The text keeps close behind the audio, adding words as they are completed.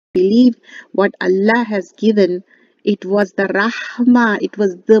believe what Allah has given, it was the rahmah, it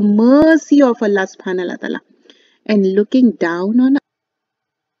was the mercy of Allah subhanahu wa ta'ala. And looking down on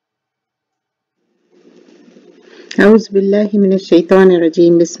A'udhu billahi minash shaitanir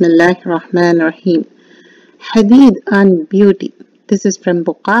rajeem. Bismillahir Rahmanir Rahim. Hadith on beauty. This is from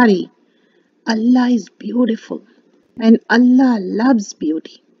Bukhari. Allah is beautiful and Allah loves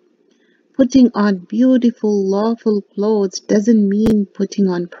beauty. Putting on beautiful, lawful clothes doesn't mean putting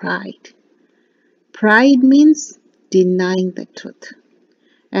on pride. Pride means denying the truth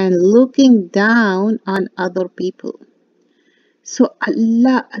and looking down on other people. So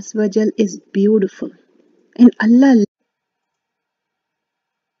Allah Azawajal is beautiful and Allah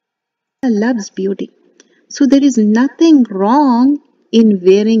loves beauty. So there is nothing wrong in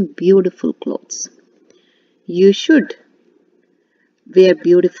wearing beautiful clothes. You should wear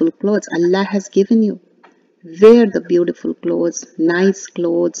beautiful clothes Allah has given you. Wear the beautiful clothes, nice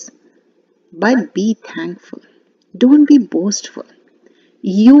clothes, but be thankful. Don't be boastful.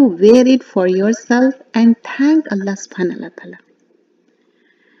 You wear it for yourself and thank Allah subhanahu wa ta'ala.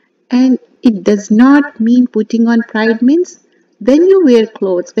 And it does not mean putting on pride means when you wear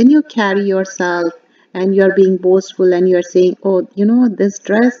clothes, when you carry yourself and you're being boastful and you're saying, oh, this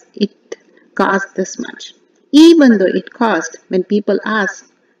dress, it cost this much. Even though it cost, when people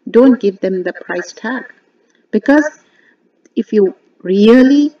ask, don't give them the price tag. Because if you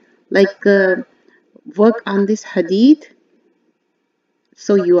really work on this hadith,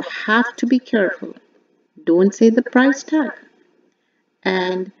 so you have to be careful. Don't say the price tag.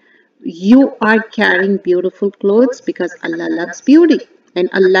 And you are carrying beautiful clothes because Allah loves beauty and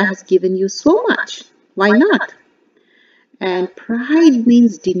Allah has given you so much. Why not? And pride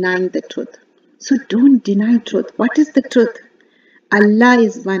means denying the truth. So don't deny truth. What is the truth? Allah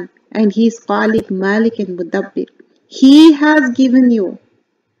is one and He is Khaliq, Malik and Mudabbir. He has given you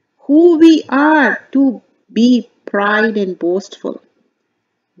who we are to be pride and boastful.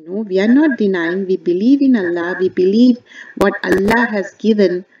 No, we are not denying. We believe in Allah. We believe what Allah has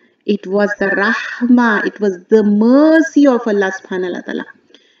given. It was the rahmah. It was the mercy of Allah subhanahu wa ta'ala.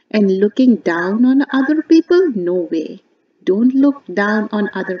 And looking down on other people? No way. Don't look down on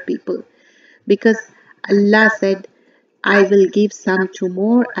other people. Because Allah said, I will give some to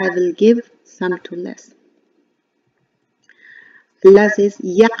more, I will give some to less. Allah says,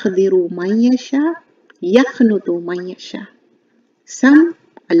 يَقْدِرُ مَنْ يَشَاءُ يَقْنُطُ مَنْ يَشَاءُ. Some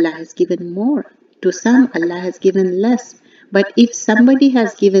Allah has given more, to some Allah has given less. But if somebody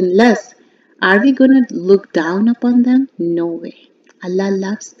has given less, are we going to look down upon them? No way. Allah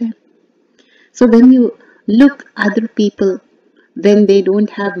loves them. So when you look other people, when they don't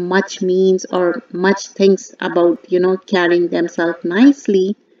have much means or much things about, carrying themselves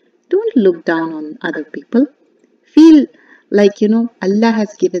nicely, don't look down on other people. Feel like, Allah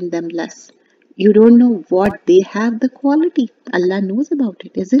has given them less. You don't know what they have the quality. Allah knows about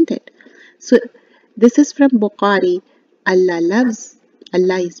it, isn't it? So this is from Bukhari.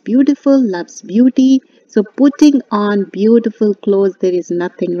 Allah is beautiful, loves beauty. So putting on beautiful clothes, there is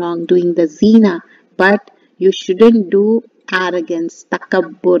nothing wrong doing the zina, but you shouldn't do arrogance,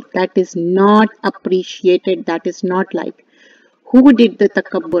 takabbur. That is not appreciated. That is not like. Who did the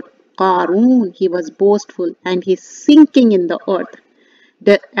takabbur? Qarun. He was boastful and he's sinking in the earth.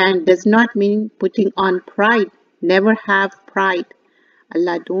 And does not mean putting on pride. Never have pride.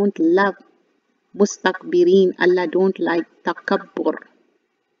 Allah don't love mustakbirin. Allah don't like takabbur.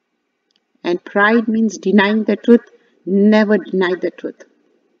 And pride means denying the truth. Never deny the truth.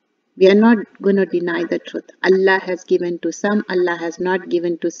 We are not going to deny the truth. Allah has given to some, Allah has not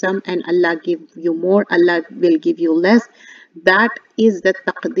given to some, and Allah give you more, Allah will give you less. That is the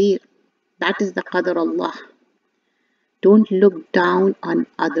taqdeer. That is the qadar Allah. Don't look down on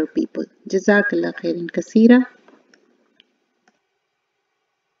other people. Jazakallah khairan kaseera.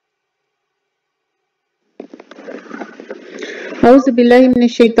 A'udhu billahi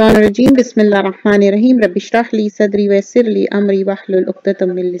minash shaitanir rajeem. Bismillahir rahmanir rahim. Rabbi shrah li sadri wa yassir li amri wahlul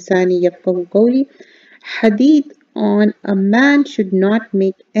 'uqdatam min lisani yafqahu qawli. Hadith on a man should not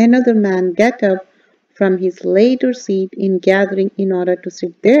make another man get up from his later seat in gathering in order to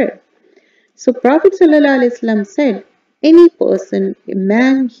sit there. So Prophet ﷺ said, any person, a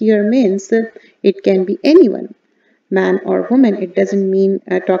man here means it can be anyone, man or woman. It doesn't mean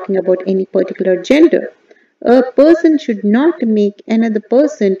talking about any particular gender. A person should not make another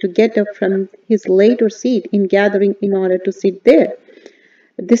person to get up from his later seat in gathering in order to sit there.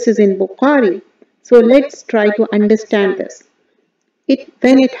 This is in Bukhari. So let's try to understand this.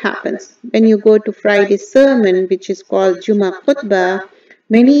 When it happens, when you go to Friday's sermon, which is called Juma Khutbah,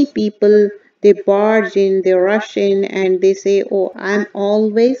 many people They barge in, they rush in, and they say, oh, I'm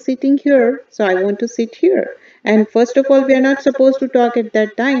always sitting here, so I want to sit here. And first of all, we are not supposed to talk at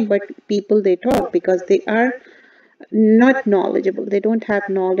that time, but people, they talk because they are not knowledgeable. They don't have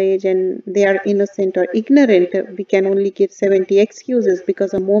knowledge and they are innocent or ignorant. We can only give 70 excuses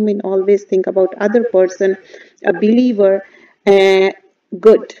because a moment always think about other person, a believer, uh,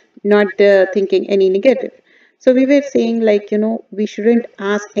 good, not thinking any negative. So we were saying, like, we shouldn't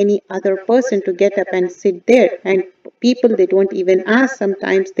ask any other person to get up and sit there. And people, they don't even ask.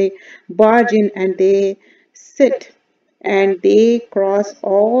 Sometimes they barge in and they sit and they cross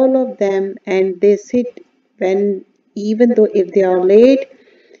all of them and they sit when, even though if they are late,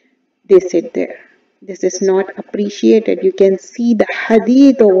 they sit there. This is not appreciated. You can see the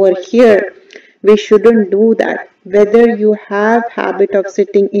hadith over here. We shouldn't do that. Whether you have habit of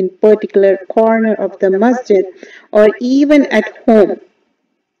sitting in particular corner of the masjid or even at home,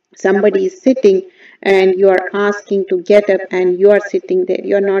 somebody is sitting and you are asking to get up and you are sitting there,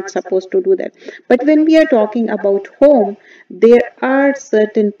 you are not supposed to do that. But when we are talking about home, there are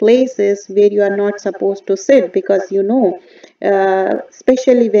certain places where you are not supposed to sit because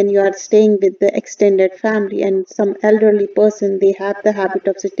especially when you are staying with the extended family and some elderly person, they have the habit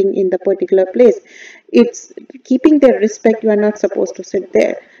of sitting in the particular place. It's keeping their respect, you are not supposed to sit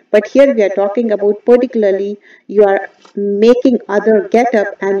there. But here we are talking about particularly you are making other get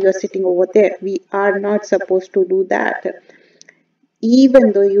up and you're sitting over there. We are not supposed to do that.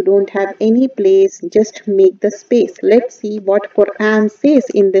 Even though you don't have any place, just make the space. Let's see what Quran says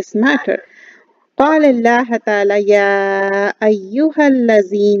in this matter. قال الله تعالى يا أيها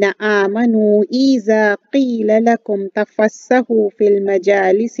الذين آمنوا إذا قيل لكم تفسحوا في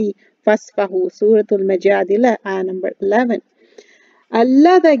المجالس فاسفحوا. Surah Al-Majadila, ayah number 11.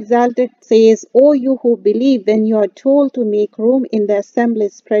 Allah the Exalted says, O you who believe, when you are told to make room in the assembly,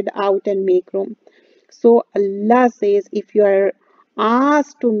 spread out and make room. So Allah says, if you are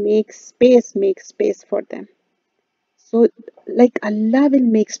asked to make space for them. So, like, Allah will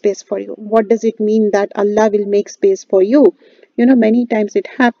make space for you. What does it mean that Allah will make space for you? Many times it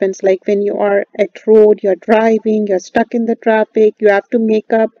happens, like when you are at road, you're driving, you're stuck in the traffic, you have to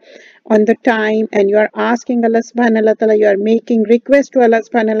make up on the time and you are asking Allah subhanahu wa ta'ala, you are making request to Allah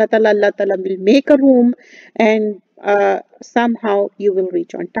subhanahu wa ta'ala, Allah ta'ala will make a room and somehow you will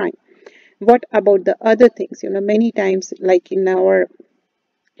reach on time. What about the other things? Many times, like in our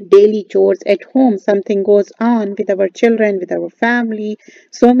daily chores at home, something goes on with our children, with our family,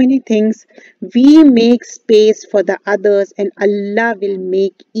 so many things, we make space for the others and Allah will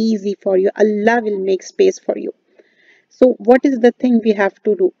make easy for you, Allah will make space for you. So what is the thing we have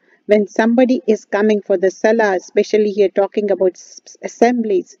to do when somebody is coming for the salah, especially here talking about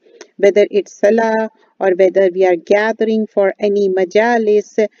assemblies, whether it's salah or whether we are gathering for any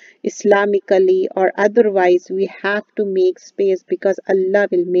majalis, Islamically or otherwise, we have to make space because Allah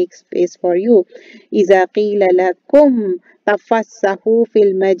will make space for you. إِذَا قِيلَ لَكُمْ تَفَسَّحُوا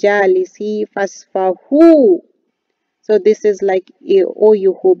فِي الْمَجَالِسِ فَاسْفَحُوا. So this is like, oh,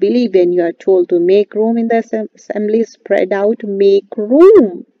 you who believe, when you are told to make room in the assembly, spread out, make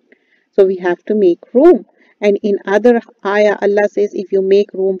room. So we have to make room. And in other ayah, Allah says, if you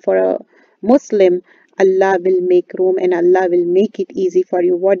make room for a Muslim, Allah will make room and Allah will make it easy for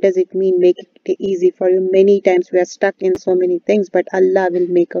you. What does it mean, make it easy for you? Many times we are stuck in so many things, but Allah will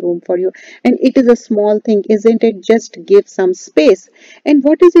make a room for you. And it is a small thing, isn't it? Just give some space. And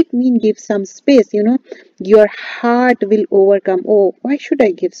what does it mean, give some space? Your heart will overcome, oh, why should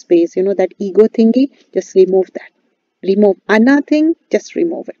I give space? That ego thingy, just remove that. Remove ana thing, just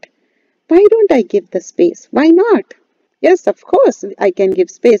remove it. Why don't I give the space? Why not? Yes, of course, I can give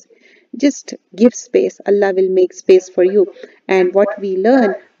space. Just give space. Allah will make space for you. And what we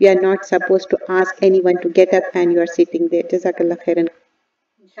learn, we are not supposed to ask anyone to get up and you are sitting there. Jazakallah khairan.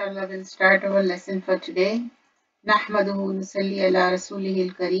 Inshallah, we'll start our lesson for today. نحمده ونصلي على رسوله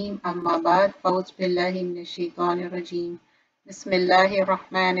الكريم أما بعد فأعوذ بالله من الشيطان الرجيم بسم الله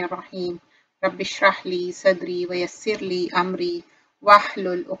الرحمن الرحيم رب اشرح لي صدري ويسر لي أمري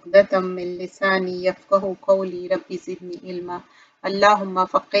واحلل عقدة من لساني يفقهوا قولي رب زدني علما اللهم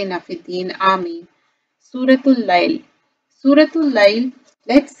فقهنا في الدين آمين. Surah Al Layl. Surah Al Layl.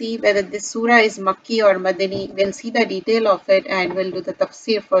 Let's see whether this surah is Makki or Madani. We'll see the detail of it and we'll do the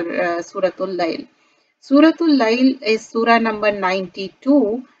tafsir for Surah Al Layl. Surah Al Layl is surah number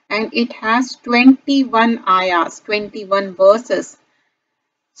 92 and it has 21 ayahs, 21 verses.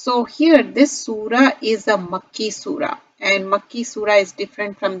 So here this surah is a Makki surah and Makki surah is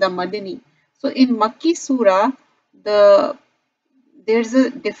different from the Madani. So in Makki surah, there's a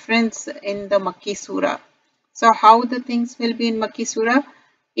difference in the Makki surah. So how the things will be in Makki surah?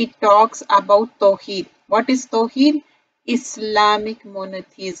 it talks about Tawheed. What is Tawheed? Islamic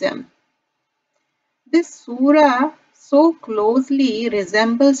monotheism. This surah so closely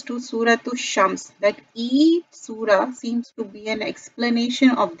resembles to Surah Shams that each surah seems to be an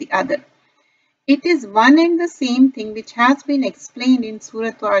explanation of the other. It is one and the same thing which has been explained in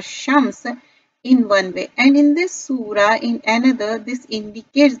Surah Ash-Shams in one way, and in this surah in another. This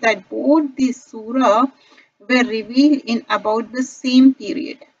indicates that both these surah were revealed in about the same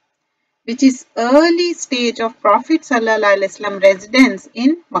period, which is early stage of Prophet ﷺ residence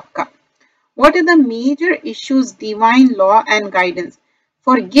in Makkah. What are the major issues? Divine law and guidance.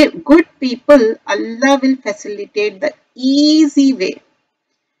 For good people, Allah will facilitate the easy way,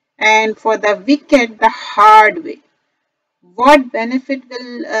 and for the wicked, the hard way. What benefit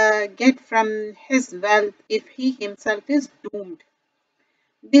will get from his wealth if he himself is doomed?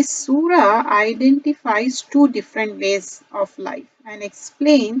 This surah identifies two different ways of life and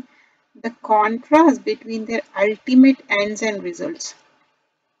explains the contrast between their ultimate ends and results.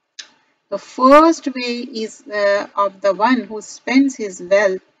 The first way is of the one who spends his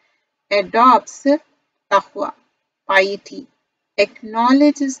wealth, adopts taqwa, piety,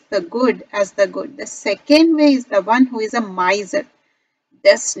 acknowledges the good as the good. The second way is the one who is a miser,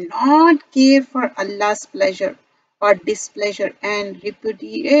 does not care for Allah's pleasure or displeasure and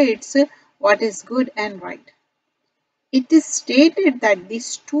repudiates what is good and right. It is stated that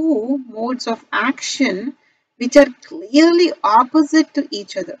these two modes of action, which are clearly opposite to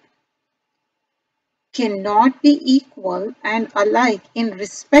each other, cannot be equal and alike in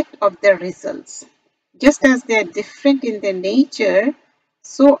respect of their results. Just as they are different in their nature,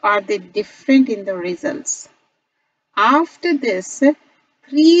 so are they different in the results. After this,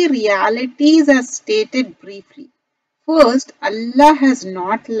 three realities are stated briefly. First, Allah has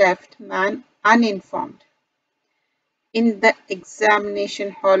not left man uninformed in the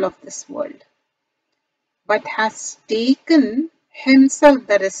examination hall of this world, but has taken himself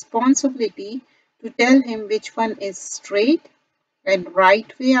the responsibility to tell him which one is straight and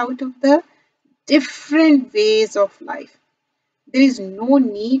right way out of the different ways of life. There is no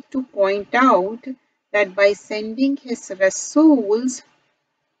need to point out that by sending his Rasuls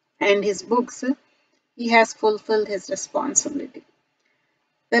and his books, he has fulfilled his responsibility.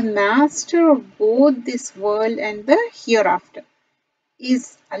 The master of both this world and the hereafter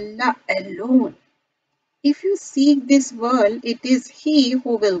is Allah alone. If you seek this world, it is He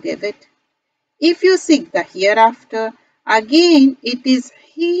who will give it. If you seek the hereafter, again it is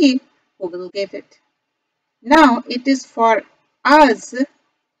He who will give it. Now it is for us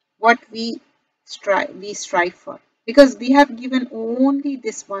what we strive for, because we have given only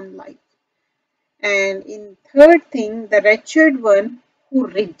this one life. And in third thing, the wretched one who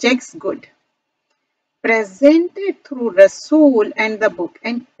rejects good, presented through Rasul and the book,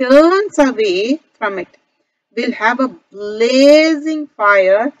 and turns away from it, will have a blazing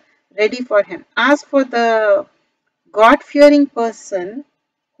fire ready for him. As for the God-fearing person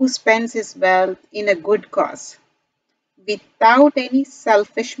who spends his wealth in a good cause, without any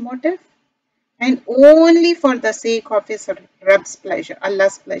selfish motive, and only for the sake of his Rabb's pleasure,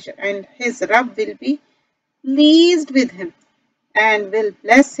 Allah's pleasure, and his Rabb will be pleased with him and will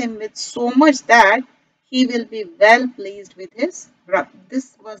bless him with so much that he will be well pleased with his Rabb.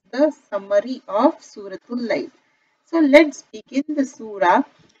 This was the summary of Surah Al Layl. So let's begin the surah,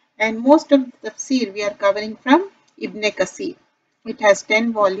 and most of the tafsir we are covering from Ibn Kathir. It has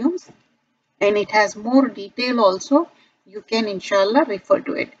 10 volumes and it has more detail also. You can inshallah refer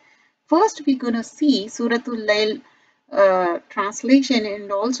to it. First, we're going to see Surah Al Layl translation, and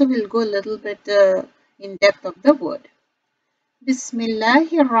also we'll go a little bit in depth of the word.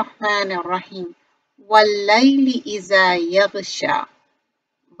 Bismillahir Rahmanir Rahim. Wal-layli iza yaghsha,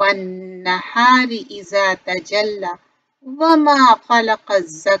 wan-nahari iza tajalla, wama khalaqa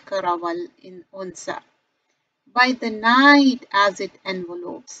az-zakara wal-unsa. By the night as it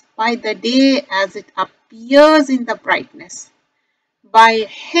envelopes, by the day as it appears in the brightness, by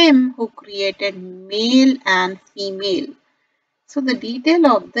him who created male and female. So the detail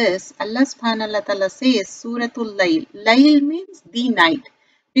of this, Allah subhanahu wa ta'ala says, Surah Al Layl. Layl means the night.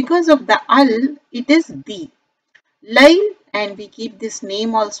 Because of the Al, it is the. Layl, and we keep this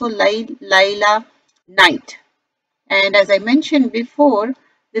name also, Layl, Layla, night. And as I mentioned before,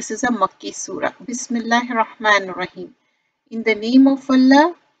 this is a Makki surah. Bismillahir Rahmanir Rahim. In the name of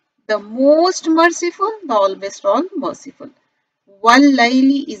Allah, the most merciful, the always all merciful.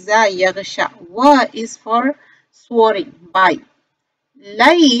 Wal-layli iza yaghsha. Wa is for swearing by.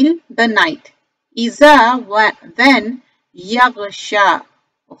 Layl, the night. Iza, when. Yaghsha.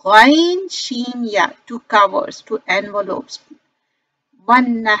 Ghain, sheen, ya, to covers, to envelopes.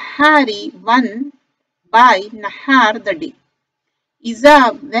 One nahari, one by nahar, the day.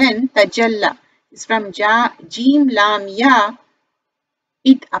 Iza, when tajalla is from jim lam ya,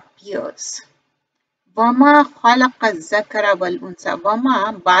 it appears. Wama khalaqa zakara wal unsa.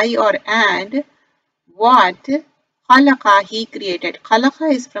 Wama, by or and, what khalaqa, he created.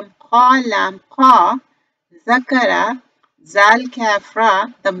 Khalaqa is from qa lam qa, zakara, zal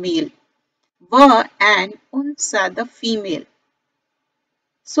kafra, the male. Wa and unsa, the female.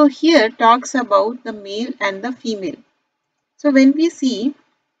 So here talks about the male and the female. So when we see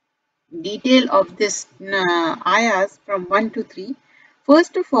detail of this ayahs from 1 to 3,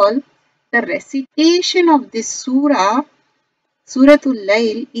 first of all, the recitation of this Surah Al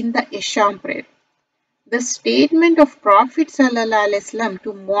Layl in the Isham prayer. The statement of Prophet ﷺ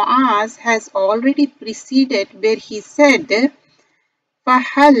to Muaz has already preceded, where he said,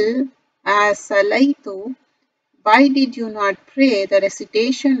 Fahal Salaitu, why did you not pray? The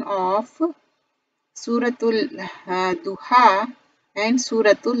recitation of Suratul Duha and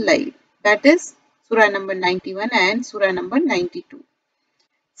Suratul Layl. That is Surah number 91 and Surah number 92.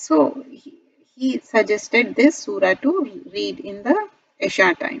 So he suggested this Surah to read in the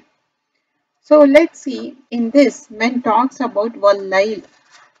Isha time. So let's see, in this, when talks about Wal Layl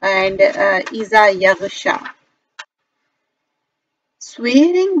and Iza Yaghsha,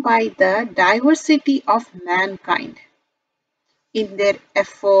 swearing by the diversity of mankind in their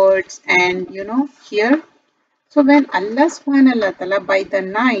efforts and here. So when Allah subhanahu wa ta'ala by the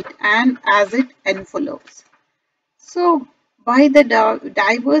night and as it envelopes. So by the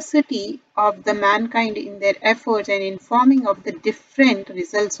diversity of the mankind in their efforts and informing of the different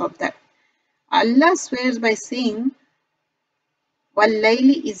results of that. Allah swears by saying,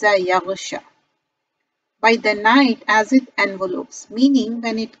 وَاللَّيْلِ إِذَا يَغْشَى, by the night as it envelopes, meaning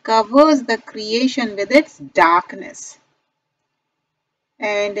when it covers the creation with its darkness.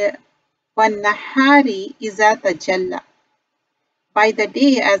 And وَالنَّهَارِ إِذَا تَجَلَّى, by the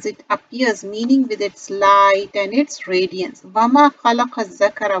day as it appears, meaning with its light and its radiance. وَمَا خَلَقَ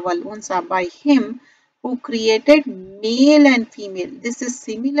الذَّكَرَ وَالْأُنْثَى, by him who created male and female. This is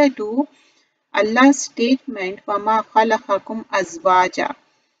similar to Allah's statement, وَمَا خَلَقَكُمْ أَزْوَاجًا.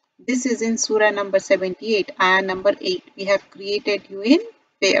 This is in Surah number 78, ayah number 8. We have created you in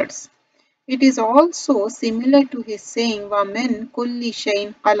pairs. It is also similar to his saying, وَمِن كُلِّ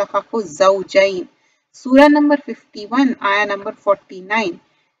شَيْءٍ خَلَقَهُ زَوْجَيْنِ. Surah number 51, ayah number 49.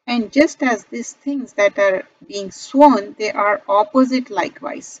 And just as these things that are being sworn, they are opposite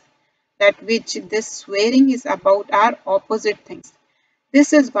likewise. That which this swearing is about are opposite things.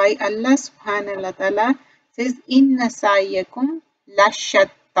 This is why Allah subhanahu wa ta'ala says, Inna sa'yakum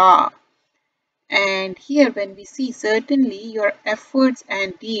lashatta. And here when we see, certainly your efforts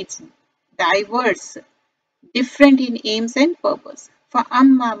and deeds diverse, different in aims and purpose.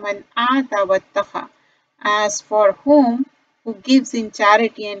 فَأَمَّا مَنْ آتَى وَاتَّقَى, as for whom who gives in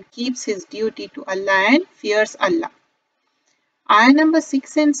charity and keeps his duty to Allah and fears Allah. Ayah number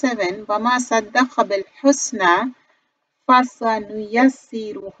 6 and 7, وَمَا صَدَّقَ بِالْحُسْنَى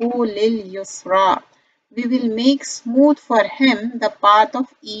فَسَنُيَسِّرُهُ لِلْيُسْرَى, we will make smooth for him the path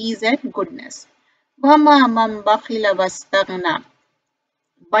of ease and goodness. وَمَا مَنْ بَخِلَ وَاسْتَغْنَى,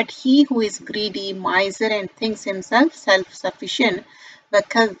 but he who is greedy, miser, and thinks himself self-sufficient,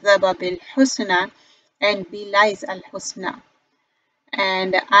 وَكَذَّبَ بِالْحُسْنَى, and belies al-husna.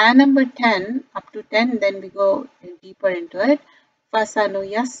 And ayah number 10 up to 10, then we go deeper into it.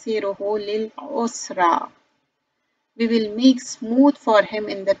 فَسَنُيَسِّرُهُ لِلْعُسْرَى, we will make smooth for him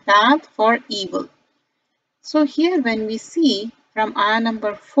in the path for evil. So here when we see from ayah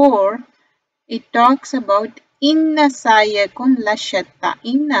number 4, it talks about Inna sa'yakum lashatta.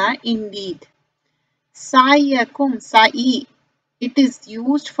 Inna, indeed. Sa'yakum, sa'i, it is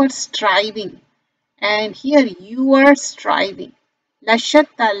used for striving. And here you are striving.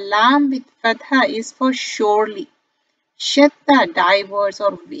 Lashatta, lam with fatha is for surely. Shatta, diverse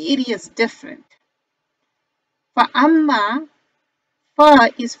or various, different. Amma,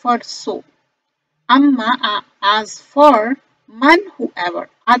 fa is for so. Amma, as for man, whoever.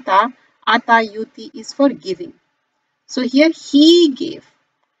 Ata yuti is for giving. So here he gave.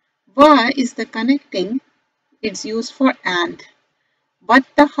 Va is the connecting. It's used for and.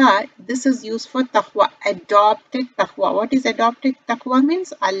 Wattaqa, this is used for taqwa, adopted taqwa. What is adopted taqwa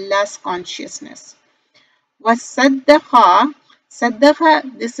means? Allah's consciousness. Wasaddaqa,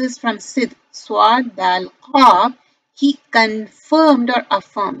 saddaqa, this is from sid, swad, dal, qa, he confirmed or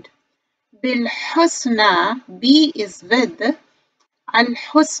affirmed. Bil husna, B is with, al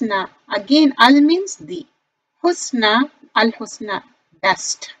husna, again al means the, husna, al husna,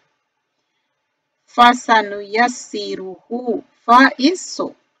 best. فَسَنُيَسِّرُهُ, Fa is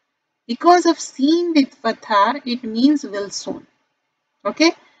so. Because of seen with fatha, it means will soon.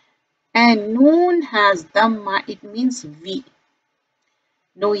 Okay? And noon has dhamma, it means we.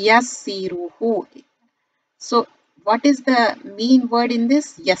 No yassiruhu. So what is the main word in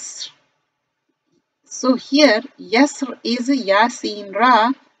this? Yasr. So here yasr is yasin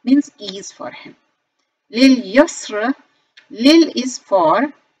ra means ease for him. Lil yusra, lil is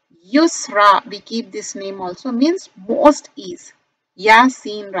for yusra. We keep this name also means most ease.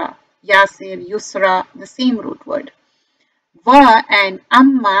 Yasin ra, yasir, yusra, the same root word. Va and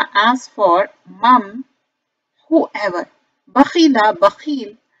amma as for mum, whoever. Bakhila,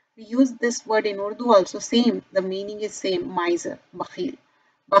 bakhil. We use this word in Urdu also, same. The meaning is same, miser, bakhil.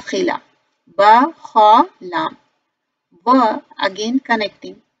 Bakhila. Ba, kha, lam. Va, again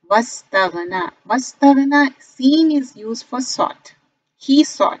connecting. Vastaghna. Vastaghna, seen is used for sought. He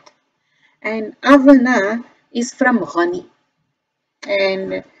sought. And aghna is from ghani.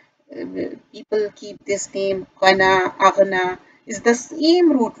 And people keep this name, ghana, aghna, is the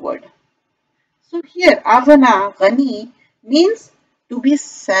same root word. So here, avana, ghani means to be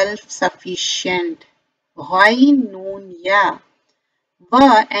self-sufficient. Ghain, noon, ya.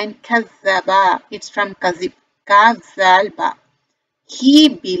 Va and kazzaba, it's from kazib. Kazzalba. He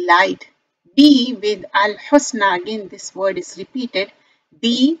belied. Be with al-husna, again this word is repeated.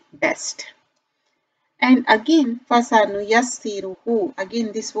 Be best. And again, fasanuyassiruhu.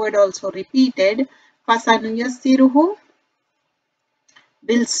 Again, this word also repeated. Fasanuyassiruhu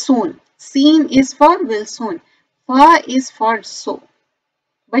will soon. Seen is for will soon. Fa is for so.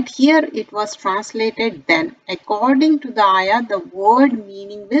 But here it was translated then. According to the ayah, the word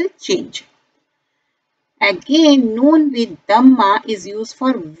meaning will change. Again, noon with dhamma is used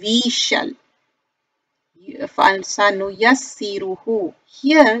for we shall. Fasanuyassiruhu.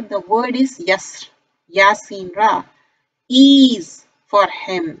 Here the word is yasr. Yasin ra. Ease for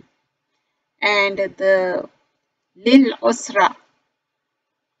him. And the lil usra.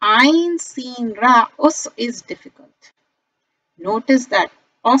 Ain sin ra. Us is difficult. Notice that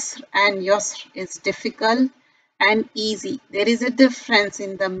usr and yusr is difficult and easy. There is a difference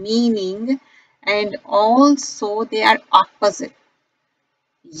in the meaning and also they are opposite.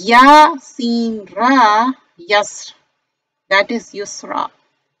 Ya sin ra yasr. That is yusra.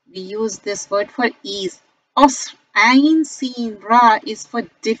 We use this word for ease. Usr, ain sin ra is for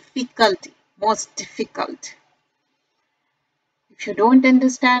difficulty, most difficult. If you don't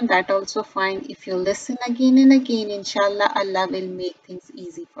understand, that also fine. If you listen again and again, inshallah, Allah will make things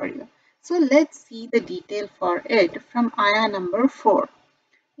easy for you. So let's see the detail for it from ayah number 4.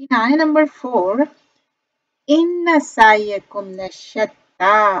 In ayah number 4, Inna sayakum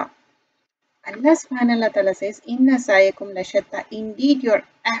lashatta. Allah subhanahu wa ta'ala says, Inna sayakum lashatta. Indeed, your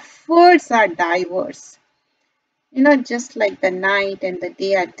efforts are diverse. You know, just like the night and the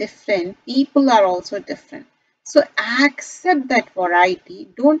day are different, people are also different. So accept that variety.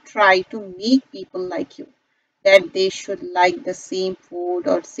 Don't try to make people like you, that they should like the same food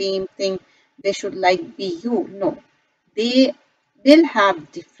or same thing. They should like be you. No, they will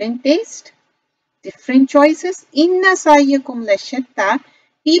have different taste, different choices. Inna sayyakum lashatta.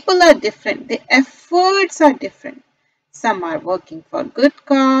 People are different. The efforts are different. Some are working for good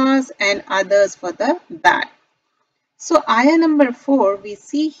cause and others for the bad. So ayah number 4, we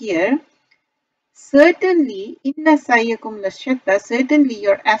see here, certainly, inna sayyakum lashatta, certainly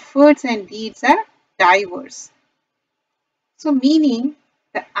your efforts and deeds are diverse. So meaning,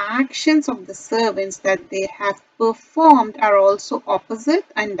 the actions of the servants that they have performed are also opposite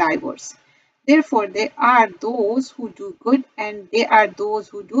and diverse. Therefore, there are those who do good and there are those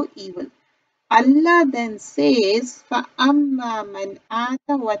who do evil. Allah then says, فَأَمَّا مَنْ آتَ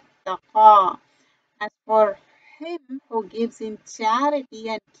وَاتَّقَى. As for him who gives in charity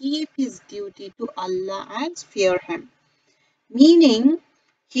and keep his duty to Allah and fear him. Meaning,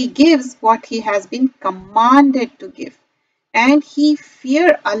 he gives what he has been commanded to give. And he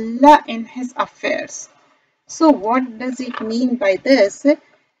fear Allah in his affairs. So what does it mean by this?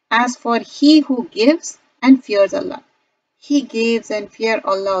 As for he who gives and fears Allah. He gives and fear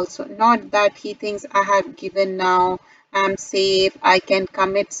Allah also. Not that he thinks I have given now, I'm safe, I can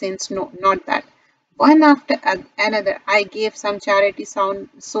commit sins. No, not that. One after another, I gave some charity sound,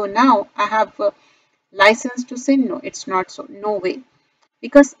 so now I have a license to sin. No, it's not so. No way.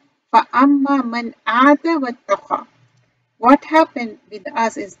 Because فَأَمَّا مَنْ آتَ وَاتَّقَى. What happened with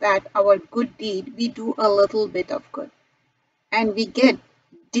us is that our good deed, we do a little bit of good. And we get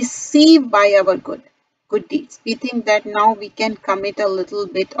deceived by our good deeds. We think that now we can commit a little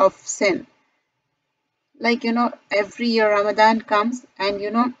bit of sin. Like, every year Ramadan comes and,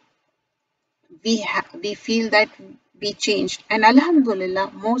 we feel that be changed. And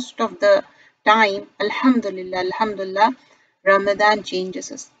alhamdulillah, most of the time, alhamdulillah, Ramadan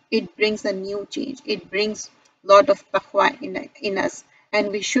changes us. It brings a new change. It brings lot of taqwa in us,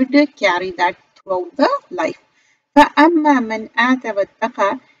 and we should carry that throughout the life. فَأَمَّا مَنْ آتَ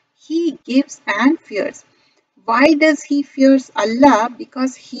وَاتَّقَى, he gives and fears. Why does he fears Allah?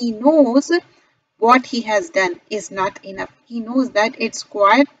 Because he knows what he has done is not enough. He knows that it's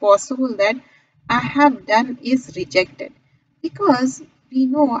quite possible that I have done is rejected, because we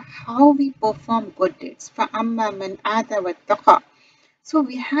know how we perform good deeds. فَأَمَّا مَنْ آتَ وَاتَّقَى. So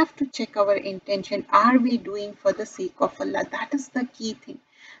we have to check our intention. Are we doing for the sake of Allah? That is the key thing.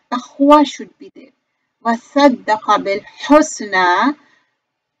 Taqwa should be there. وَصَدَّقَ بِالْحُسْنَى,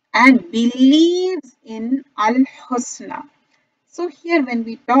 and believes in al-husna. So here when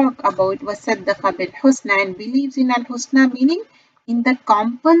we talk about wasaddaqa bil husna and believes in al husna, meaning in the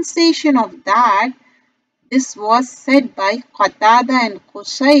compensation of that, this was said by Qatada and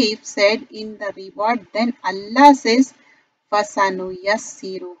Qusayf said in the reward, then Allah says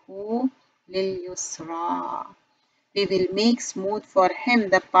fasanuyassiruhu lil yusra. We will make smooth for him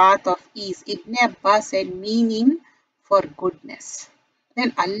the path of ease. Ibn Abbas said meaning for goodness.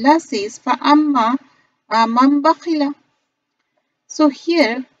 Then Allah says فَأَمَّا مَنْ بَخِلَ. So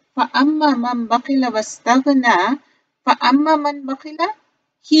here, فَأَمَّا مَنْ بَخِلَ وَاسْتَغْنَى. فَأَمَّا مَنْ بَخِلَ,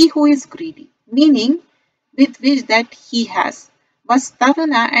 he who is greedy, meaning with which that he has.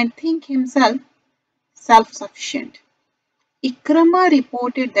 وَاسْتَغْنَى, and think himself self-sufficient. Ikrama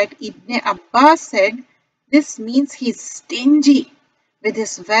reported that Ibn Abbas said this means he is stingy with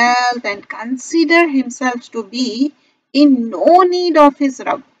his wealth and consider himself to be in no need of his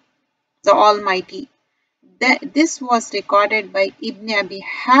Rabb, the Almighty. This was recorded by Ibn Abi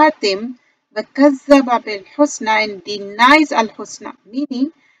Hatim, وَكَذَّبَ بِالْحُسْنَى, and denies al-husna,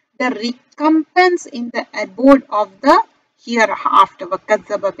 meaning the recompense in the abode of the hereafter.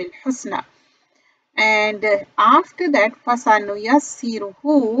 وَكَذَّبَ بِالْحُسْنَى. And after that,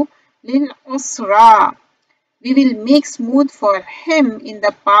 فَسَنُيَسِّرُهُ لِلْعُسْرَى, we will make smooth for him in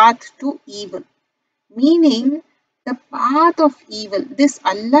the path to evil, meaning the path of evil. This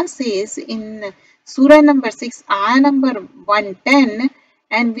Allah says in Surah number 6, ayah number 110,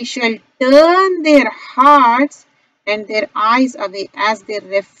 and we shall turn their hearts and their eyes away as they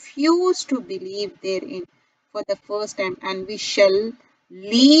refuse to believe therein for the first time, and we shall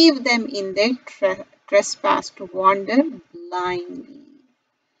leave them in their trespass to wander blindly.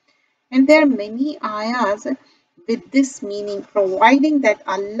 And there are many ayahs with this meaning, providing that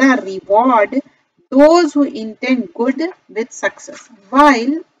Allah reward those who intend good with success,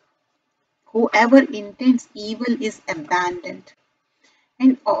 while whoever intends evil is abandoned.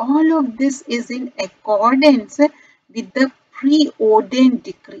 And all of this is in accordance with the preordained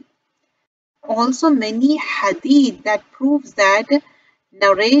decree. Also many hadith that proves that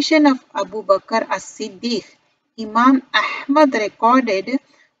narration of Abu Bakr as-Siddiq, Imam Ahmad recorded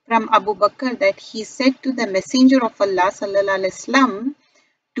from Abu Bakr that he said to the Messenger of Allah sallallahu alaihi wasallam,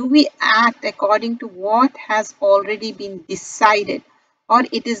 do we act according to what has already been decided, or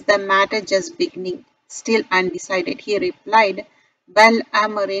it is the matter just beginning, still undecided? He replied, Bal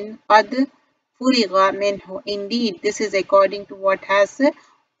amrin qad furiga minhu. Indeed, this is according to what has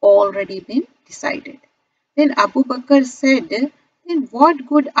already been decided. Then Abu Bakr said, then what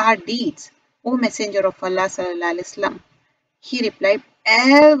good are deeds, O Messenger of Allah sallallahu alaihi wasallam? He replied,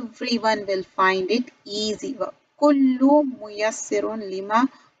 everyone will find it easy. Kullu muyassirun lima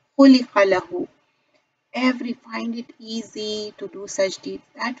khuliqa lahu. Every find it easy to do such deeds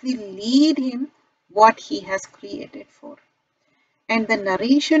that will lead him what he has created for. And the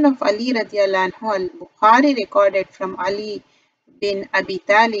narration of Ali radiallahu anhu, al-Bukhari recorded from Ali bin Abi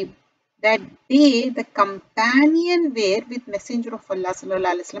Talib, that they, the companion, were with Messenger of Allah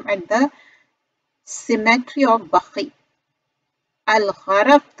sallallahu alaihi wasallam at the cemetery of Baqi.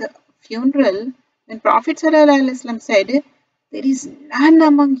 Al-Gharaq funeral, when Prophet ﷺ said, there is none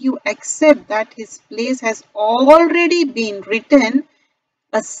among you except that his place has already been written,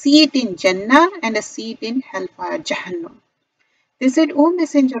 a seat in Jannah and a seat in Hellfire, Jahannam. They said, O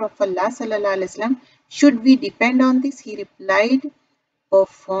Messenger of Allah ﷺ, should we depend on this? He replied,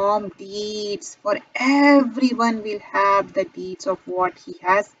 perform deeds, for everyone will have the deeds of what he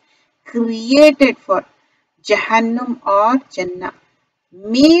has created for Jahannam or Jannah,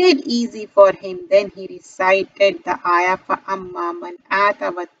 made easy for him. Then he recited the ayah, فَأَمَّا مَنْ آتَ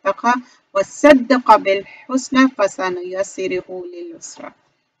وَاتَّقَى وَصَدَّقَ بِالْحُسْنَى فَسَنُيَسِّرُهُ لِلْيُسْرَى.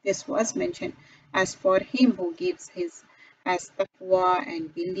 This was mentioned. As for him who gives his as taqwa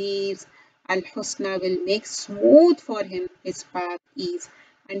and believes, Al-Husna will make smooth for him his path ease,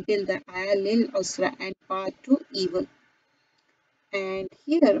 until the ayah lil usra, and depart to evil. And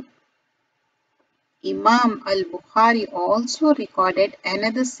here Imam al-Bukhari also recorded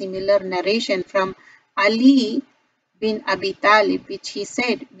another similar narration from Ali bin Abi Talib, which he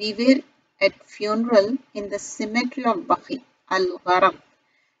said, we were at funeral in the cemetery of Baqi al-Gharab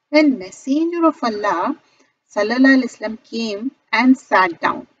when Messenger of Allah Sallallahu Alaihi Wasallam came and sat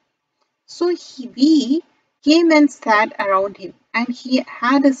down. So we came and sat around him, and he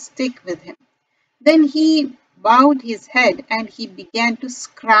had a stick with him. Then he bowed his head and he began to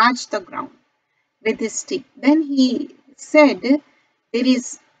scratch the ground with his stick. Then he said, there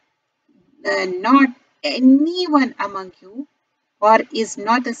is not anyone among you, or is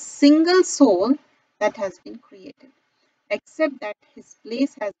not a single soul that has been created, except that his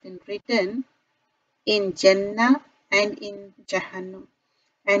place has been written in Jannah and in Jahannam.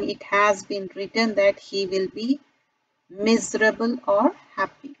 And it has been written that he will be miserable or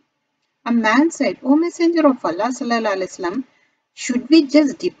happy. A man said, O Messenger of Allah Sallallahu Alaihi Wasallam, should we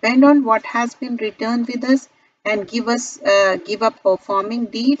just depend on what has been written with us and give up performing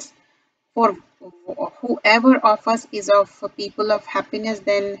deeds? For whoever of us is of people of happiness,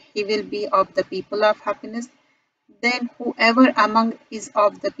 then he will be of the people of happiness. Then whoever among is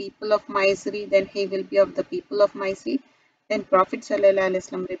of the people of misery, then he will be of the people of misery. Then Prophet Sallallahu Alaihi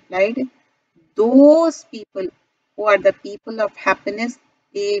Wasallam replied, those people who are the people of happiness,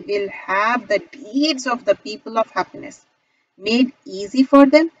 they will have the deeds of the people of happiness made easy for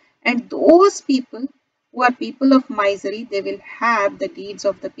them, and those people who are people of misery, they will have the deeds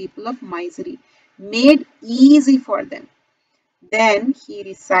of the people of misery made easy for them. Then he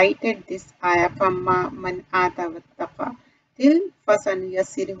recited this ayah, فَمَّا مَنْ آتَ وَاتَّقَى till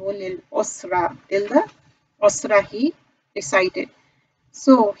فَسَنُيَسِّرُهُ لِلْعُسْرَى, till the usra he recited.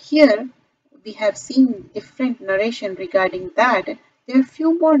 So here we have seen different narration regarding that. There are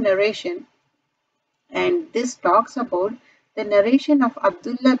few more narration, and this talks about the narration of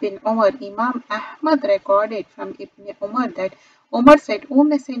Abdullah bin Umar. Imam Ahmad recorded from Ibn Umar that Umar said, O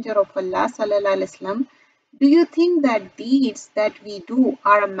Messenger of Allah Sallallahu Alaihi Wasallam, do you think that deeds that we do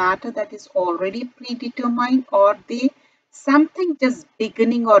are a matter that is already predetermined, or they something just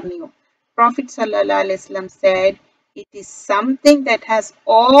beginning or new? Prophet Sallallahu Alaihi Wasallam said, it is something that has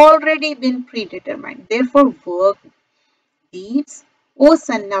already been predetermined. Therefore, work deeds, O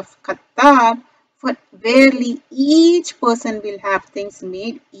son of Khattab, for verily each person will have things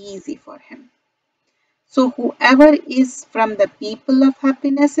made easy for him. So whoever is from the people of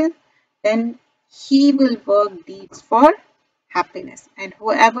happiness, then he will work deeds for happiness. And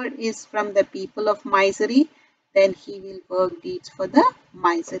whoever is from the people of misery, then he will work deeds for the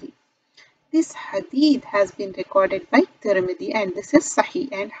misery. This hadith has been recorded by Tirmidhi, and this is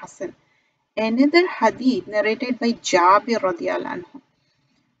Sahih and Hasan. Another hadith narrated by Jabir radiallahu anhu.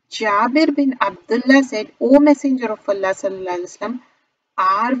 Jabir bin Abdullah said, O Messenger of Allah Sallallahu Alaihi Wasallam,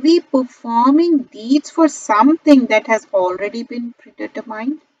 are we performing deeds for something that has already been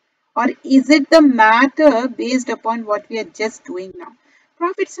predetermined? Or is it the matter based upon what we are just doing now?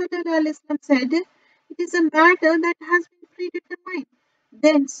 Prophet Sallallahu Alaihi Wasallam said, it is a matter that has been predetermined.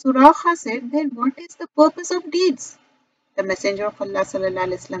 Then Suraha said, then what is the purpose of deeds? The Messenger of Allah Sallallahu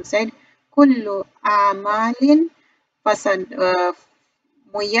Alaihi Wasallam said, Kullu amalin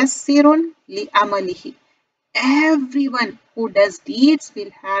muyassirun li amalihi. Everyone who does deeds will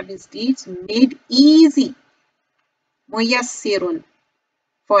have his deeds made easy. Muyassirun,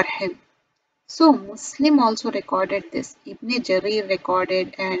 for him. So Muslim also recorded this. Ibn Jarir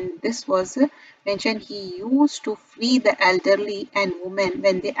recorded, and this was mentioned, he used to free the elderly and women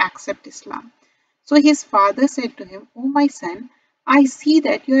when they accept Islam. So his father said to him, O my son, I see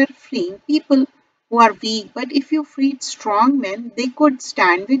that you are freeing people who are weak, but if you freed strong men, they could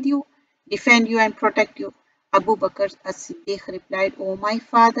stand with you, defend you and protect you. Abu Bakr as-Siddiq replied, O my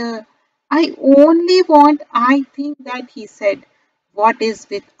father, I only want, I think that he said, what is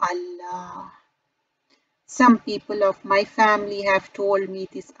with Allah? Some people of my family have told me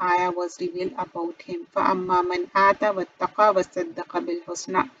this ayah was revealed about him. فَأَمَّا مَنْ آتَ وَاتَّقَى وَصَدَّقَ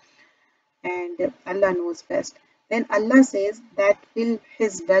بِالْحُسْنَى. And Allah knows best. Then Allah says that will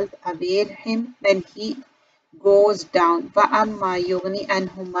his wealth avail him when he goes down. وَأَمَّا يُغْنِي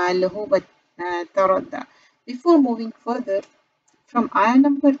عَنْهُ مَالُهُ وَتَرَدَّى. Before moving further, from ayah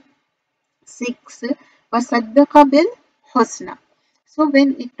number 6, وَصَدَّقَ بِالْحُسْنَى. So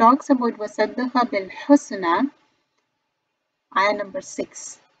when it talks about وَصَدَّقَ بِالْحُسْنَى, ayah number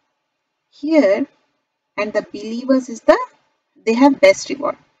 6, here, and the believers they have best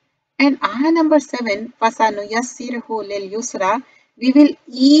reward. And ayah number 7, فَسَنُيَسِّرُهُ لِلْيُسْرَى, we will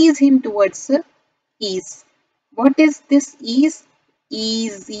ease him towards ease. What is this ease?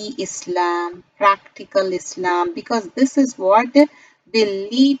 easy Islam, practical Islam, because this is what will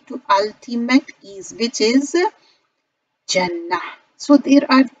lead to ultimate ease, which is Jannah. So there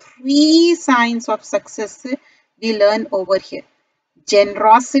are three signs of success we learn over here.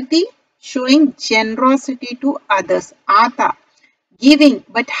 Generosity, showing generosity to others, ata, giving,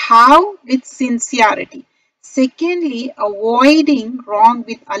 but how? With sincerity. Secondly, avoiding wrong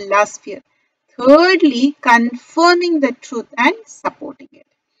with Allah's fear. Thirdly, confirming the truth and supporting it.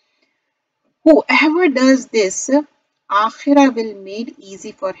 Whoever does this, Akhirah will be made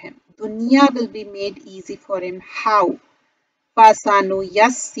easy for him. Dunya will be made easy for him. How?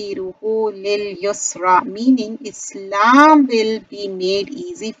 فَسَنُيَسِّرُهُ لِلْيُسْرَى, meaning Islam will be made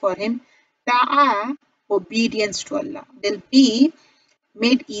easy for him. Ta'a, obedience to Allah, will be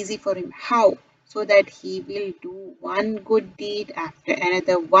made easy for him. How? So that he will do one good deed after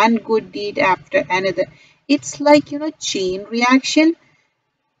another, one good deed after another. It's like, chain reaction.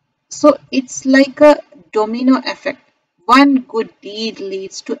 So it's like a domino effect. One good deed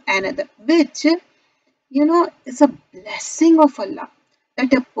leads to another, which is a blessing of Allah,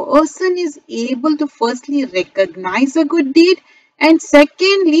 that a person is able to firstly recognize a good deed and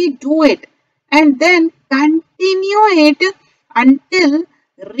secondly do it and then continue it until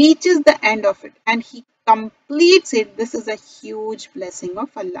reaches the end of it and he completes it. This is a huge blessing of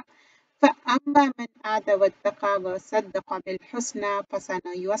Allah. فَأَمَّا مَنْ آدَ وَاتَّقَى وَصَدَّقَ بِالْحُسْنَى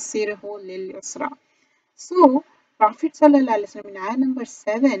فَسَنُيَسِّرُهُ لِلْيُسْرَى. So, Prophet Sallallahu Alaihi Wasallam in ayah number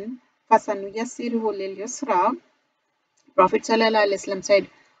 7, فَسَنُيَسِّرُهُ لِلْيُسْرَى, Prophet Sallallahu Alaihi Wasallam said,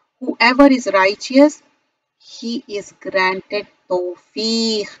 whoever is righteous, he is granted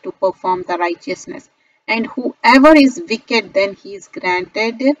tawfiq to perform the righteousness. And whoever is wicked, then he is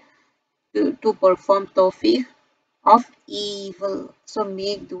granted to perform tawfiq of evil. So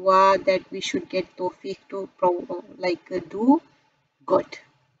make dua that we should get tawfiq to do good,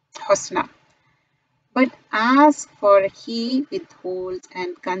 husna. But as for he withholds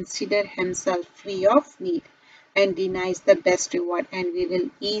and consider himself free of need and denies the best reward, and we will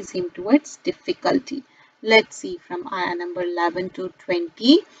ease him towards difficulty. Let's see from ayah number 11 to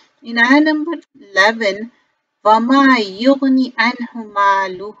 20. In ayah number 11, وَمَا يُغْنِ عَنْهُ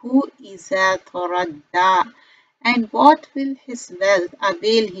مَالُهُ إِذَا تَرَدَّى, and what will his wealth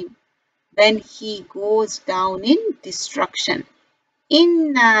avail him when he goes down in destruction?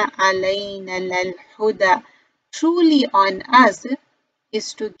 Inna alayna lal huda, truly on us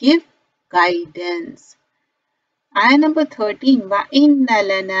is to give guidance. Ayah number 13, wa inna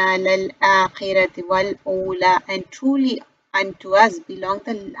lana lal akhirati wal ula, and truly unto us belong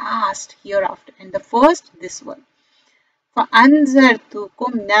the last hereafter and the first this world. Fa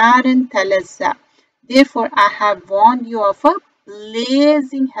anzartukum naran talazza, therefore I have warned you of a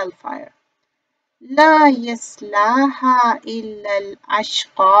blazing hellfire. La yaslaha illa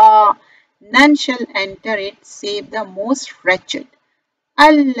al-ashqa, none shall enter it save the most wretched.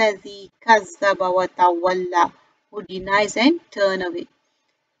 Alladhi kazzaba wa tawalla, who denies and turn away.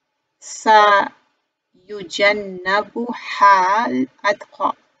 Sa yujannabuha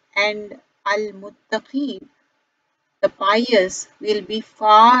al-atqa, and al-muttaqin, the pious, will be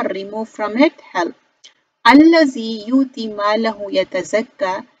far removed from it, hell. Allazi yuti malahu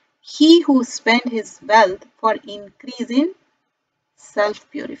yatazakka, he who spent his wealth for increase in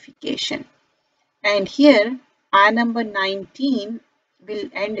self-purification. And here, ayah number 19 will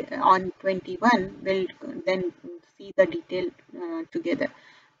end on 21. We'll then see the detail together.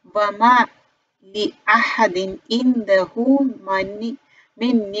 وَمَا لِأَحَدٍ إِنْدَهُ مِنْ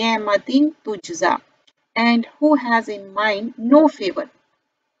نِعْمَةٍ تُجْزَى, and who has in mind no favor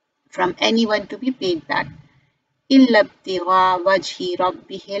from anyone to be paid back. إِلَّا ابْتِغَاءَ وَجْهِ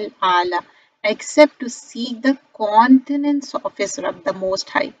رَبِّهِ الْأَعْلَى, except to seek the countenance of his Rabb, the Most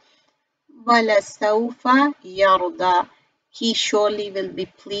High. وَلَسَوْفَ يَرْضَى, he surely will be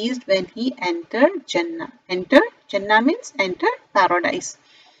pleased when he enter Jannah. Enter Jannah means enter paradise.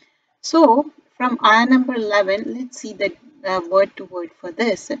 So from ayah number 11, let's see the word to word for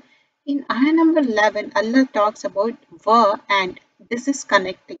this. In ayah number 11, Allah talks about wa, and this is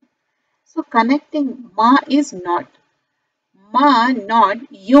connecting. So connecting, ma is not. Ma, not.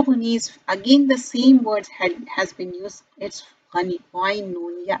 Yughni is again the same words has been used. It's ghani, wine,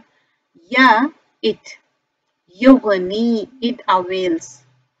 noon, ya. Ya, it. Yughni, it avails.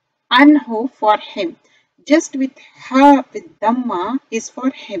 Anhu, for him. Just with ha, with dhamma, is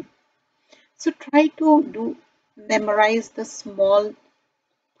for him. So try to memorize the small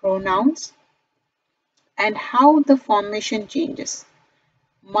pronouns and how the formation changes.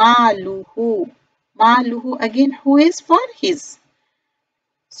 Maluhu. Maluhu, again, who is for his.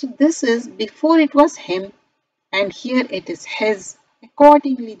 So this is, before it was him, and here it is his.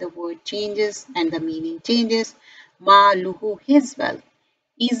 Accordingly, the word changes and the meaning changes. Maluhu, his wealth.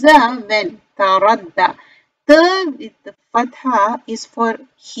 Iza, when. Taradda. The with the fatha is for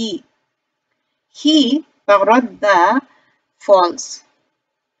he. He, taradda, falls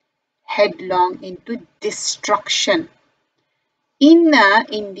headlong into destruction. Inna,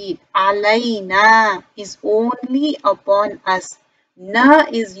 indeed, alayna is only upon us. Na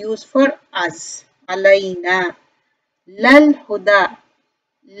is used for us. Alayna. Lal huda.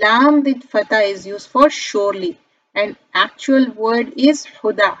 Lam with fatha is used for surely. And actual word is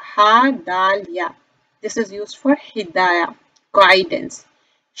huda. Ha dal ya. This is used for hidayah, guidance.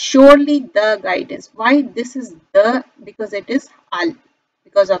 Surely the guidance. Why this is the? Because it is al.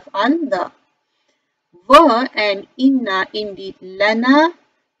 Because of al, the. Wa and inna, indeed, lana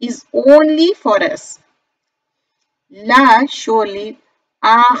is only for us. La, surely,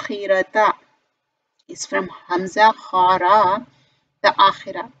 akhirata is from Hamza Khara, the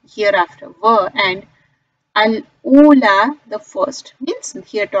akhirah, hereafter. Wa and al-ula, the first, means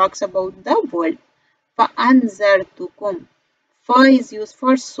here talks about the world. Fa anzartukum. Fa is used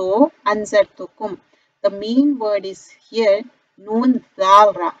for so, anzartukum. The main word is here, nun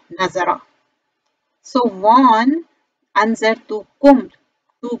zara, nazara. So warn, anzartukum.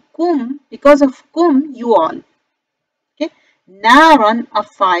 To kum, because of kum, you all. Okay. Naran, a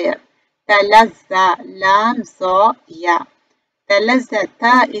fire. Talazza, lam, za, ya. Talazza,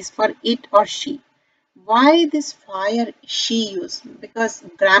 ta is for it or she. Why this fire she used? Because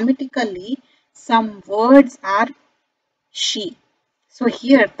grammatically some words are she. So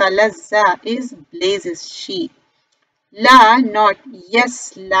here talazza is blazes she. La, not.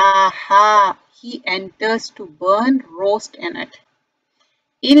 Yes, la, ha. He enters to burn, roast in it.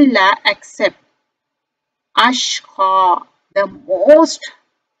 Illa, except. Ashqa, the most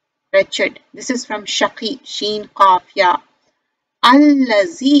wretched. This is from Shaqi, Sheen, Qaf, Ya.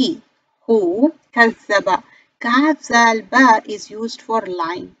 Allazi, who, kazzaba. Kaf zal ba is used for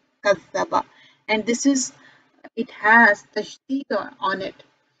lying, kazzaba. And this is, it has tashdid on it.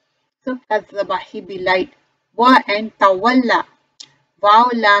 So kazzaba, he belied. Wa and tawalla. Waw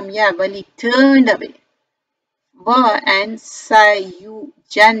lam ya, well he turned away. Wa and sayu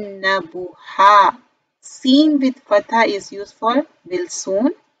jannabuha. Seen with fatha is used for will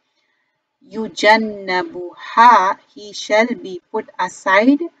soon. Yujannabuha, he shall be put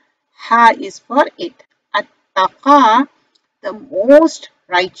aside. Ha is for it. At-taqa, the most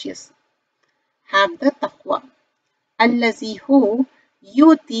righteous. Have the taqwa. Allazi who,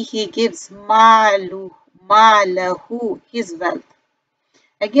 yuti, he gives malahu, his wealth.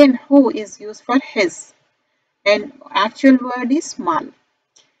 Again, who is used for his. And actual word is mal.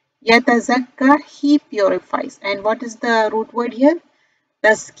 Yatazakka, he purifies. And what is the root word here?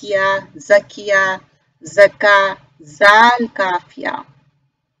 Tazkiya, zakiya, zaka, zal kafiya,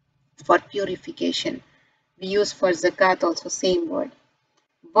 for purification. We use for zakat also same word.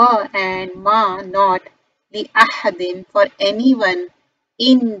 Wa and ma, not. Li ahadin, for anyone.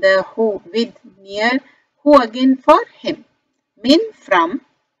 In the who, with, near. Who again for him. Min, from.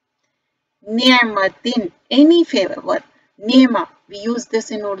 Ni'matin, any favor. Nema, we use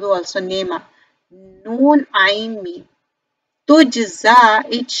this in Urdu also, nema. Noon, ain, me. Tujza,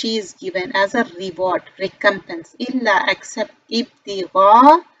 it she is given as a reward, recompense. Illa, except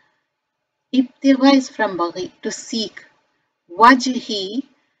ibtigha. Ibtigha is from baghi, to seek. Wajhi,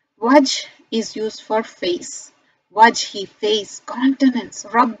 wajh is used for face. Wajhi, face, countenance.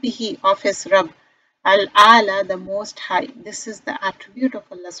 Rabbihi, of his Rabb. Al-Ala, the Most High. This is the attribute of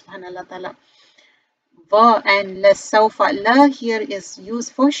Allah subhanahu wa ta'ala. Wa and la sawfa. La here is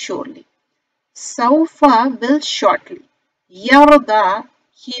used for surely. Sawfa will shortly. Yarda,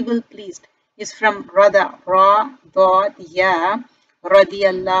 he will pleased, is from Rada, Ra, Dod, Ya,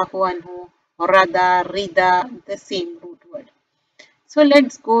 Radiyallahu anhu, Rada, Rida, the same root word. So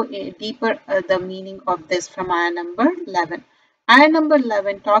let's go deeper the meaning of this from ayah number 11. Ayah number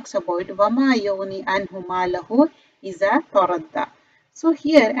 11 talks about Vama yoni anhu malahu iza taradda. So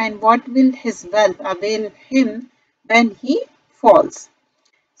here, and what will his wealth avail him when he falls?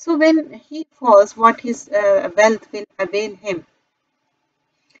 So when he falls, what his wealth will avail him?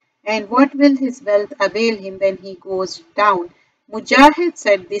 And what will his wealth avail him when he goes down? Mujahid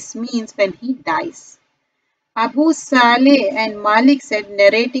said this means when he dies. Abu Saleh and Malik said,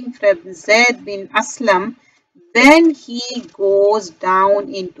 narrating from Zaid bin Aslam, when he goes down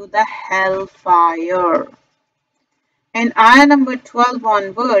into the hellfire. And ayah number 12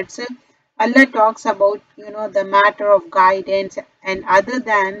 onwards, Allah talks about, the matter of guidance, and other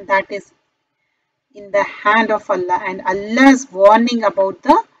than that is in the hand of Allah, and Allah's warning about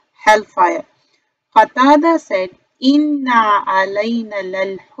the hellfire. Qatada said, Inna alayna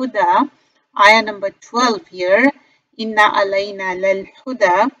lal huda. Ayah number 12 here. Inna alayna lal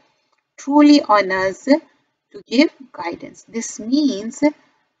huda. Truly on us to give guidance. This means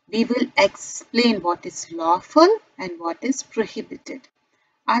we will explain what is lawful and what is prohibited.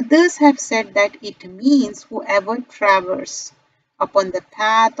 Others have said that it means whoever traverses upon the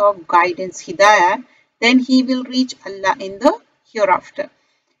path of guidance, hidayah, then he will reach Allah in the hereafter.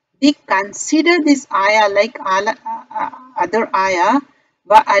 We consider this ayah like other ayah,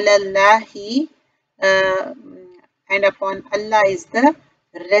 wa alallahi, and upon Allah is the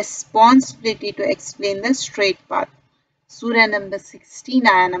responsibility to explain the straight path. Surah number 16,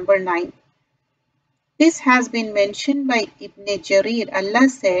 ayah number 9. This has been mentioned by Ibn Jarir. Allah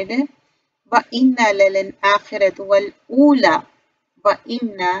said, وَإِنَّ لَلْآخِرَةُ وَالْأُولَى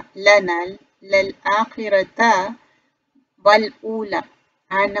وَإِنَّ لَنَا لَلْآخِرَةَ وَالْأُولَى.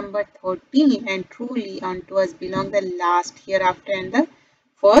 Ayah number 13, and truly unto us belong the last hereafter and the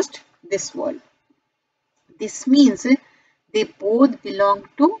first this world. This means they both belong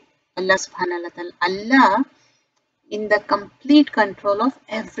to Allah subhanahu wa ta'ala. Allah in the complete control of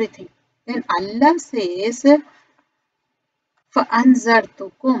everything. Then Allah says,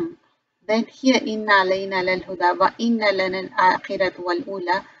 فَأَنْزَرْتُكُمْ. Then here, إِنَّا عَلَيْنَا لَلْهُدَى وَإِنَّ لَنَا الْآخِرَةَ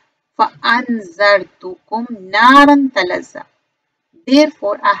وَالْأُولَى فَأَنْزَرْتُكُمْ نَارًا تَلَظَّى.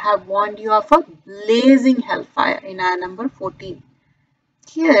 Therefore, I have warned you of a blazing hellfire in ayah number 14.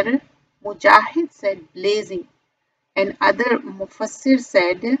 Here, Mujahid said blazing, and other Mufassir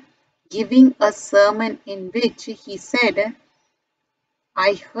said giving a sermon in which he said,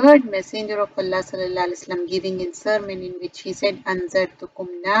 I heard Messenger of Allah sallallahu alaihi wasallam giving a sermon in which he said, Anzartukum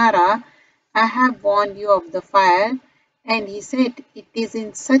nara, I have warned you of the fire. And he said, it is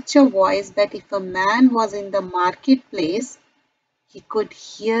in such a voice that if a man was in the marketplace, he could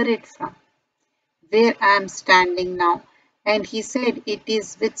hear it from where I am standing now. And he said, it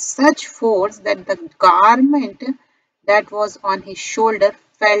is with such force that the garment that was on his shoulder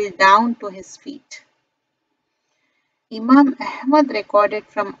fell down to his feet. Imam Ahmad recorded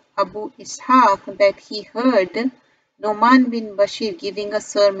from Abu Ishaq that he heard Numan bin Bashir giving a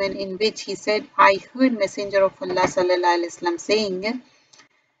sermon in which he said, I heard Messenger of Allah sallallahu alaihi wasallam saying,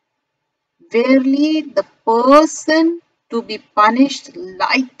 verily the person to be punished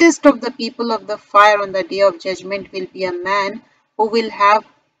lightest of the people of the fire on the day of judgment will be a man who will have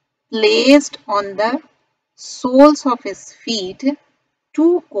placed on the soles of his feet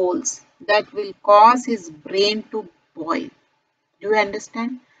 2 coals that will cause his brain to boil. Do you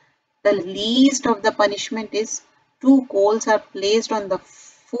understand? The least of the punishment is 2 coals are placed on the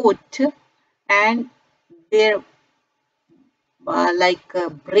foot and their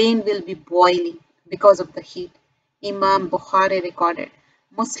brain will be boiling because of the heat. Imam Bukhari recorded.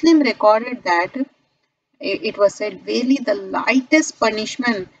 Muslim recorded that it was said, really the lightest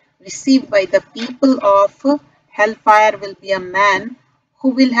punishment received by the people of hellfire will be a man who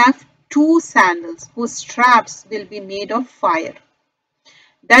will have 2 sandals whose straps will be made of fire.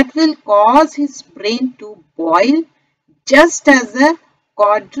 That will cause his brain to boil just as a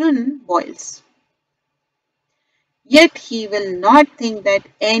cauldron boils. Yet he will not think that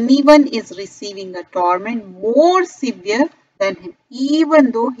anyone is receiving a torment more severe than him,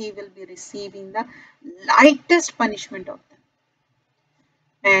 even though he will be receiving the lightest punishment of them.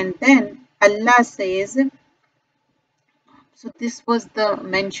 And then Allah says, so this was the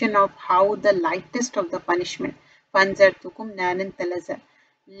mention of how the lightest of the punishment. فَأَنْزَرْتُكُمْ نَارًا تَلَظَّى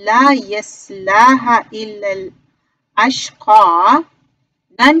لَا يَصْلَاهَا إِلَّا الْأَشْقَى.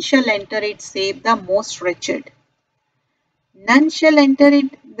 None shall enter it save the most wretched. None shall enter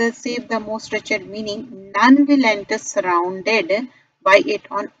it save the most wretched, meaning none will enter surrounded by it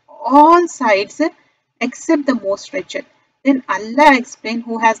on all sides except the most wretched. Then Allah explained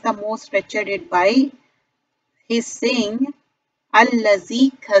who has the most wretched by his saying,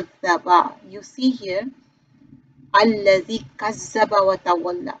 Allazi kazzaba. You see here, Allazi kazzaba wa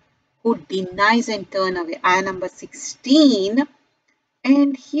tawalla, who denies and turn away. Ayah number 16.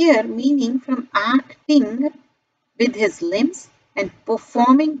 And here meaning from acting with his limbs and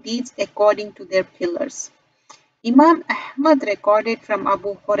performing deeds according to their pillars. Imam Ahmad recorded from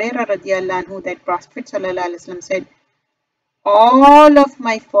Abu Hurairah radiallahu anhu that Prophet sallallahu alaihi wasallam said, all of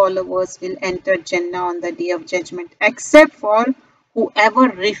my followers will enter Jannah on the day of judgment except for whoever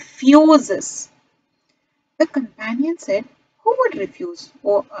refuses. The companion said, who would refuse,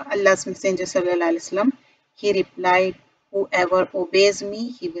 O Allah's Messenger sallallahu alaihi wasallam? He replied, whoever obeys me,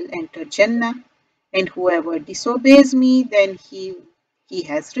 he will enter Jannah, and whoever disobeys me, then he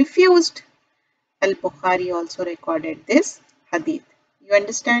has refused. Al-Bukhari also recorded this hadith. You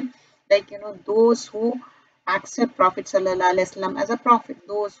understand? Like, those who accept Prophet Sallallahu Alaihi Wasallam as a prophet,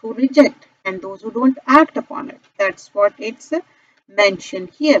 those who reject, and those who don't act upon it. That's what it's mentioned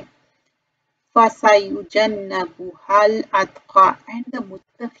here. فَسَيُجَنَّبُهَا الْأَتْقَى, and the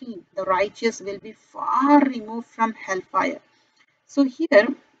muttaqin, the righteous, will be far removed from hellfire. So here,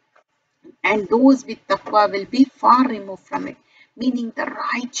 and those with taqwa will be far removed from it, meaning the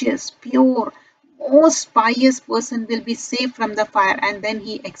righteous, pure, most pious person will be saved from the fire. And then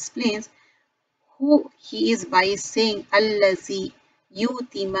he explains who he is by saying, Allazi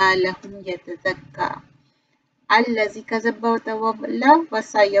yuti ma lahum yatazakka. Allazi kazabata wabla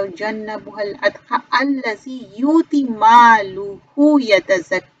wasayujannabuha al-adqa allazi yuti maluhu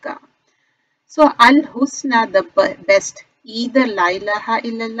yatazakka. So Al-Husna, the best, either La ilaha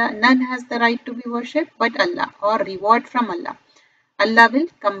illallah, none has the right to be worshipped but Allah, or reward from Allah. Allah will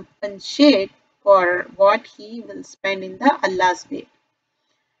compensate for what he will spend in the Allah's way.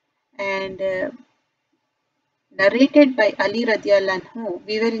 And narrated by Ali radiallahu anhu,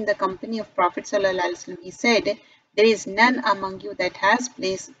 we were in the company of Prophet sallallahu alaihi wasallam. He said, there is none among you that has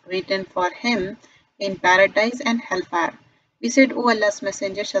place written for him in paradise and hellfire. We said, O Allah's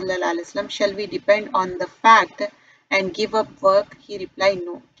Messenger sallallahu alaihi wasallam, shall we depend on the fact and give up work? He replied,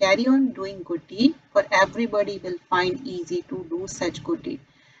 no. Carry on doing good deed, for everybody will find easy to do such good deed,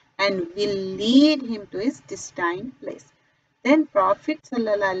 and will lead him to his destined place. Then Prophet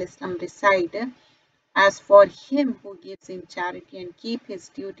sallallahu alaihi wasallam recited, as for him who gives in charity and keep his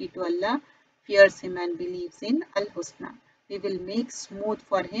duty to Allah, fears him and believes in Al-Husna, we will make smooth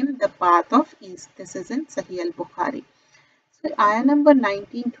for him the path of ease. This is in Sahih al-Bukhari. So ayah number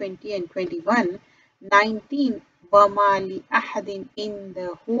 19, 20 and 21. 19. وَمَا لِأَحَدٍ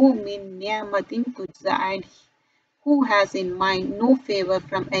إِنْدَهُ مِنْ نِعْمَةٍ تُجْزَى, and who has in mind no favor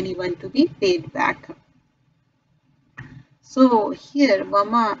from anyone to be paid back. So here,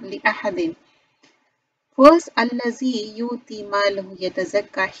 وَمَا لِأَحَدٍ. First, Allazi yuti malahu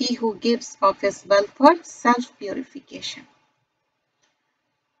yatazakka, he who gives of his wealth for self-purification.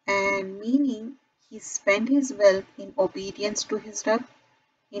 And meaning, he spent his wealth in obedience to his Rabb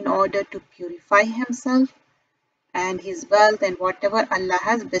in order to purify himself and his wealth and whatever Allah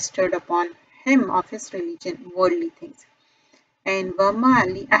has bestowed upon him of his religion, worldly things. And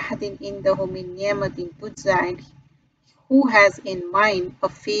وَمَا لِأَحَدٍ إِنْدَهُ مِنْ نِعْمَةٍ تُجْزَى, and who has in mind a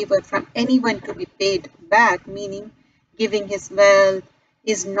favor from anyone to be paid back, meaning giving his wealth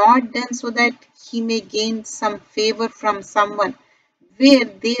is not done so that he may gain some favor from someone, where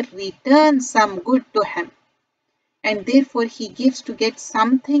they return some good to him, and therefore he gives to get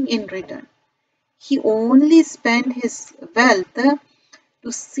something in return. He only spent his wealth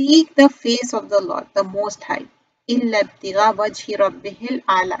to seek the face of the Lord, the Most High, إِلَّا ابْتِغَاءَ وَجْهِ رَبِّهِ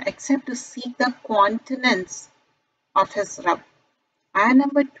الْأَعْلَى, except to seek the countenance of his Rabb. Ayah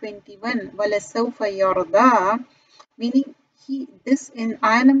number 21, وَلَسَوْفَ يَرْضَى, meaning this in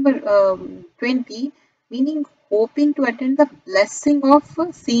ayah number 20, meaning hoping to attain the blessing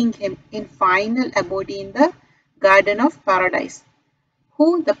of seeing him in final abode in the garden of paradise.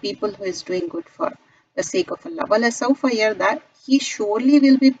 Who? The people who is doing good for the sake of Allah. وَلَسَوْفَ يَرْضَى, he surely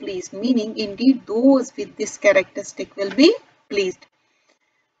will be pleased, meaning indeed those with this characteristic will be pleased.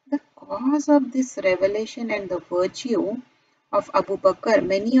 The cause of this revelation and the virtue of Abu Bakr,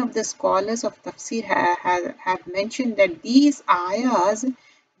 many of the scholars of Tafseer have mentioned that these ayahs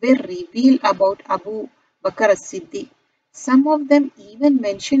were revealed about Abu Bakr as-Siddiq. Some of them even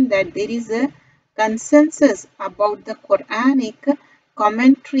mentioned that there is a consensus about the Quranic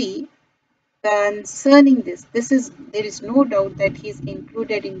commentary concerning this. There is no doubt that he is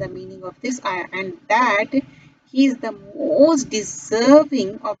included in the meaning of this ayah, and that he is the most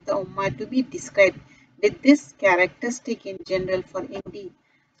deserving of the Ummah to be described with this characteristic in general, for indeed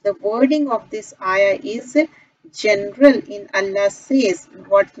the wording of this ayah is general in Allah says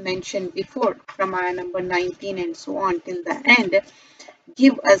what mentioned before from ayah number 19 and so on till the end.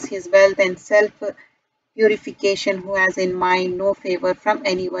 Give us his wealth and self-purification, who has in mind no favor from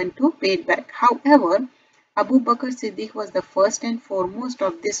anyone to pay it back. However, Abu Bakr Siddiq was the first and foremost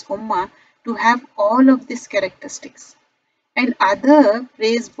of this Ummah to have all of these characteristics and other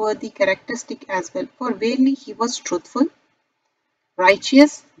praiseworthy characteristic as well, for verily he was truthful,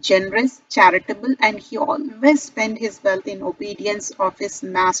 righteous, generous, charitable, and he always spent his wealth in obedience of his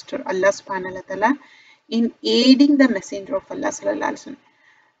master Allah subhanahu wa ta'ala in aiding the messenger of Allah sallallahu alaihi wasallam.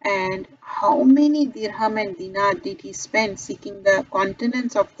 And how many dirham and dinar did he spend seeking the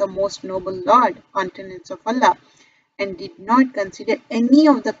countenance of the most noble Lord, countenance of Allah, and did not consider any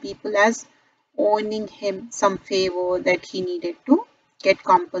of the people as owning him some favor that he needed to get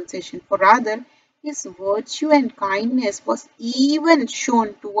compensation for. Rather, His virtue and kindness was even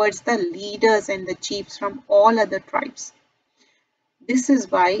shown towards the leaders and the chiefs from all other tribes. This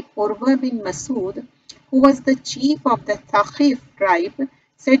is why Urwa bin Masud, who was the chief of the Thaqif tribe,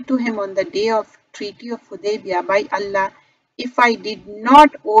 said to him on the day of Treaty of Hudaybiyah, by Allah, if I did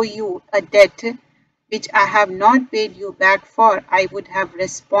not owe you a debt which I have not paid you back for, I would have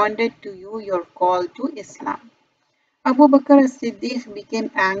responded to you your call to Islam. Abu Bakr as-Siddiq became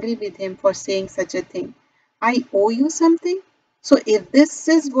angry with him for saying such a thing. I owe you something? So if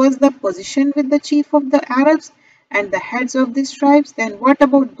was the position with the chief of the Arabs and the heads of these tribes, then what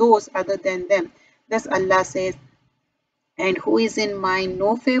about those other than them? Thus Allah says, and who is in mind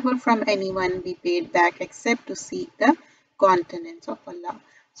no favor from anyone be paid back except to seek the countenance of Allah.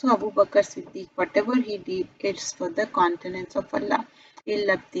 So Abu Bakr Siddiq, whatever he did, it's for the countenance of Allah.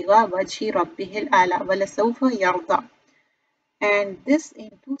 إِلَّا ابْتِغَاءَ وَجْهِ رَبِّهِ الْأَعْلَى وَلَسَوْفَ يَرْضَى. And this in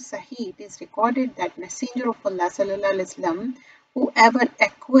two Sahih it is recorded that Messenger of Allah sallallahu alaihi wasallam, whoever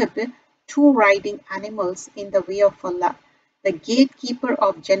equipped two riding animals in the way of Allah, the gatekeeper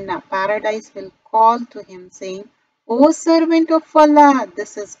of Jannah, paradise, will call to him saying, O servant of Allah,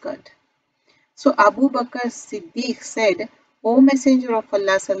 this is good. So Abu Bakr Siddiq said, O Messenger of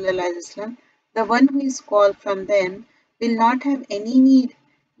Allah sallallahu alaihi wasallam, the one who is called from them will not have any need.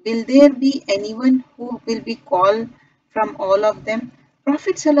 Will there be anyone who will be called from all of them?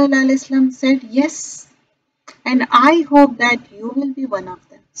 Prophet sallallahu alaihi wasallam said, yes, and I hope that you will be one of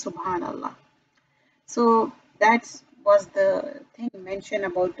them. Subhanallah. So that was the thing mentioned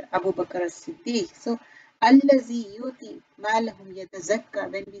about Abu Bakr as-Siddiq. So Allazi yuti malahum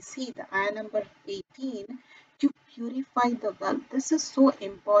yatazakka, when we see the ayah number 18, to purify the wealth. This is so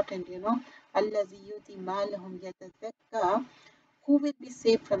important, you know. Allazi yuti malahum yatazakka, who will be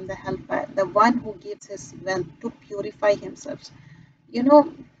saved from the hellfire? The one who gives his wealth to purify himself. You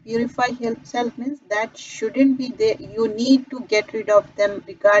know, purify himself means that shouldn't be there. You need to get rid of them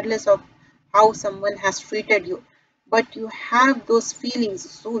regardless of how someone has treated you. But you have those feelings,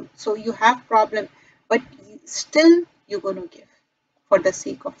 so you have problem, but still you're going to give for the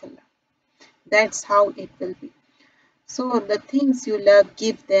sake of Allah. That's how it will be. So the things you love,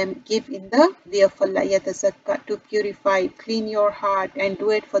 give them, give in the way of Allah, yatazakka, to purify, clean your heart and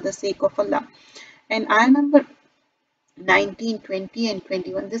do it for the sake of Allah. And ayah number 19, 20 and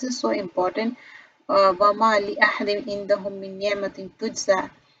 21, this is so important. وَمَا لِأَحْدٍ إِنْدَهُمْ مِنْ نِعْمَةٍ تُجْزَى.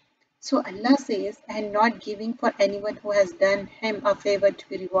 So Allah says, and not giving for anyone who has done him a favor to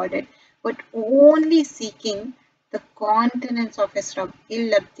be rewarded, but only seeking the countenance of his Rabb,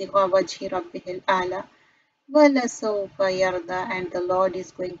 إِلَّا ابْتِغَاءَ وَجْهِ رَبِّهِ الْأَعْلَى وَلَسَوْفَ يَرْضَى, and the Lord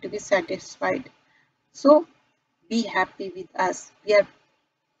is going to be satisfied. So be happy with us. We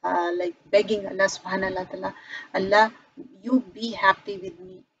are like begging Allah subhanahu wa ta'ala, Allah, you be happy with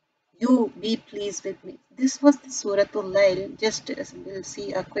me. You be pleased with me. This was the Surah Al Layl. Just we'll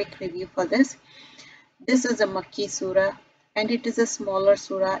see a quick review for this. This is a Makki surah and it is a smaller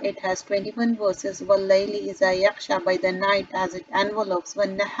surah. It has 21 verses. Wal layli iza yaksha, by the night as it envelopes. Wal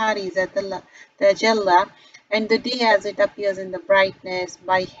nahari iza tajalla, and the day as it appears in the brightness,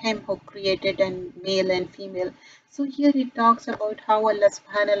 by him who created and male and female. So here it talks about how Allah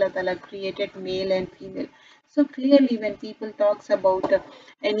subhanahu wa ta'ala created male and female. So clearly when people talks about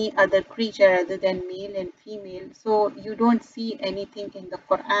any other creature other than male and female, so you don't see anything in the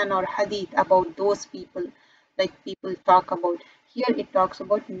Quran or Hadith about those people, like people talk about. Here it talks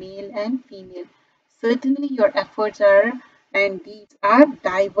about male and female. Certainly your efforts are and deeds are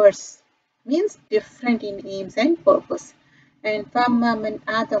diverse, means different in aims and purpose. And فَأَمَّا مَنْ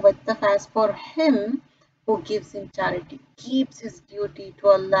آتَى وَاتَّقَى, as for him who gives in charity, keeps his duty to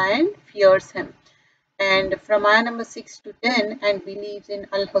Allah and fears him. And from ayah number 6 to 10, and believes in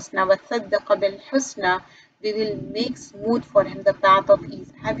Al-Husna wa saddaqa bil-Husna, we will make smooth for him the path of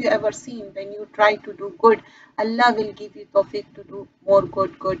ease. Have you ever seen when you try to do good, Allah will give you tawfiq to do more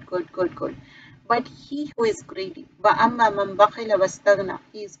good. But he who is greedy, وَأَمَّا مَنْ بَخِلَ وَاسْتَغْنَى,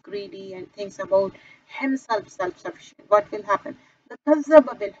 he is greedy and thinks about himself, self-sufficient. What will happen?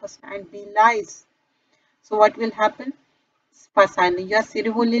 وَكَذَّبَ بِالْحُسْنَى, and belies. So what will happen?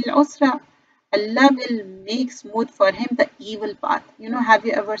 فَسَنُيَسِّرُهُ لِلْعُسْرَى, Allah will make smooth for him the evil path. You know, have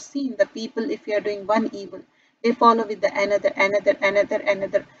you ever seen the people, if you are doing one evil, they follow with the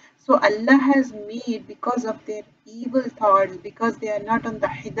another. So Allah has made, because of their evil thoughts, because they are not on the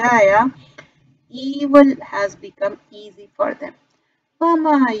hidayah, evil has become easy for them.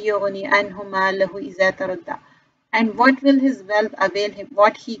 وَمَا يُغْنِي عَنْهُ مَالُهُ إِذَا تَرَدَّى, and what will his wealth avail him,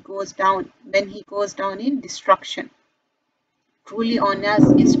 what he goes down, when he goes down in destruction? Truly on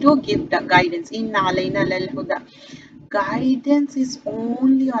us is to give the guidance. Inna alayna lal huda. guidance is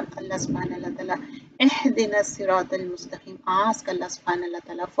only on Allah subhanahu wa ta'ala. Ihdina sirat al-mustaqim. Ask Allah subhanahu wa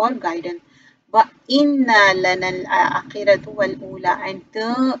ta'ala for guidance. Wa inna lana al-akhiratu wal-ula.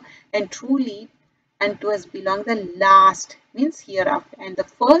 And truly unto us belong the last, means hereafter, and the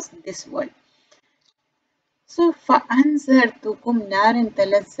first, this world. So, فَأَنذَرْتُكُمْ نَارٍ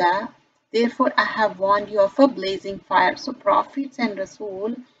تَلَظَّى. Therefore, I have warned you of a blazing fire. So, prophets and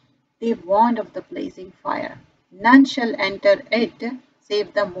Rasul, they warned of the blazing fire. None shall enter it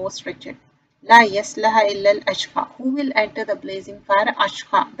save the most wretched. La yaslaha illa al-ashqa. Who will enter the blazing fire?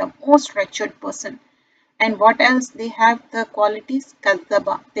 Ashqa, the most wretched person. And what else? They have the qualities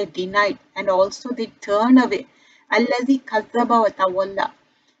kazzaba. They denied and also they turned away. Allazi kazzaba wa tawalla.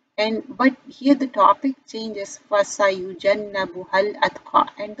 And but here the topic changes. فَسَيُجَنَّبُهَا الْأَتْقَى.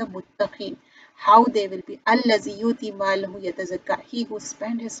 And the muttaqin, how they will be. الَّذِي يُؤْتِي مَالَهُ يَتَزَكَّى. He who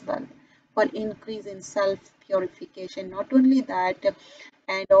spent his wealth for increase in self-purification. Not only that,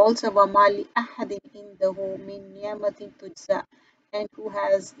 and also وَمَا لِأَحَدٍ إِنْدَهُ مِنْ نِعْمَةٍ تُجْزَى. And who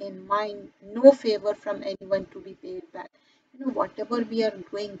has in mind no favor from anyone to be paid back. Whatever we are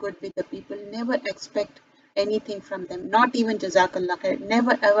doing good with the people, never expect anything from them, not even jazakallah khair.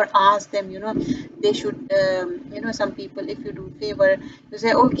 Never ever ask them, they should, some people, if you do favor, you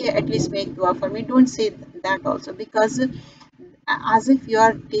say, okay, at least make dua for me. Don't say that also, because as if you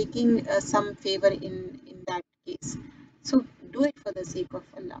are taking some favor in that case. So do it for the sake of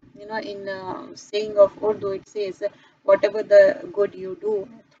Allah. In saying of Urdu, it says, whatever the good you do,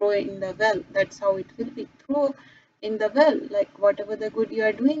 throw in the well. That's how it will be. Throw in the well, like whatever the good you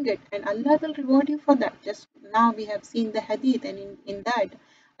are doing it, and Allah will reward you for that. Just now we have seen the hadith, and in that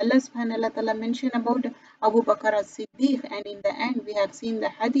Allah subhanahu wa ta'ala mentioned about Abu Bakr as-Siddiq, and in the end we have seen the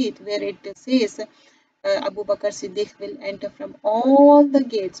hadith where it says Abu Bakr Siddiq will enter from all the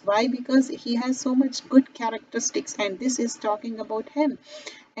gates. Why? Because he has so much good characteristics, and this is talking about him.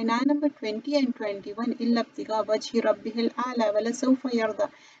 And ayah number 20 and 21, إِلَّا ابْتِغَاءَ وَجْهِ رَبِّهِ الْأَعْلَى وَلَسَوْفَ يَرْضَى.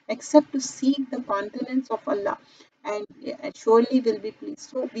 Except to seek the countenance of Allah, and surely will be pleased.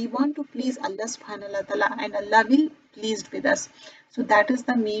 So we want to please Allah subhanahu wa ta'ala, and Allah will pleased with us. So that is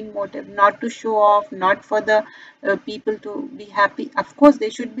the main motive, not to show off, not for the people to be happy. Of course they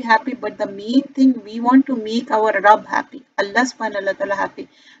should be happy, but the main thing, we want to make our Rabb happy, Allah subhanahu wa ta'ala happy,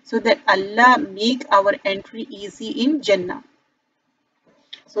 so that Allah make our entry easy in Jannah.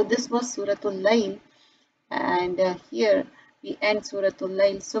 So this was Surah Al Layl, and here we end Surah Al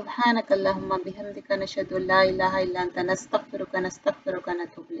Layl. Subhanaka Allahumma bihamdika nashhadu an la ilaha illa anta nastaghfiruka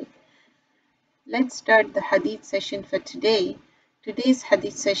natubu ilayk. Let's start the hadith session for today. Today's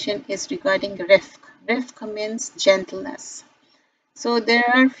hadith session is regarding RIFQ. RIFQ means gentleness. So there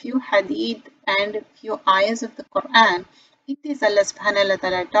are few hadith and few ayahs of the Quran. In this, Allah subhanahu wa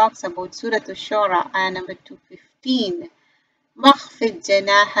ta'ala talks about Surah Al-Shura, ayah number 215. وَخْفِضْ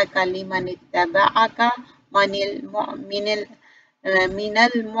جَنَاحَكَ لِمَنِ اتَّبَعَكَ مِنَ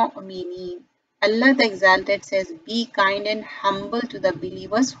الْمُؤْمِنِينَ. Allah the Exalted says, be kind and humble to the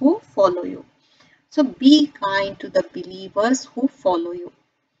believers who follow you. So be kind to the believers who follow you.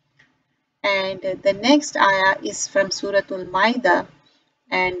 And the next ayah is from Surah Al-Maidah,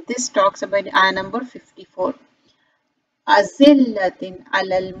 and this talks about ayah number 54. أَذِلَّةٍ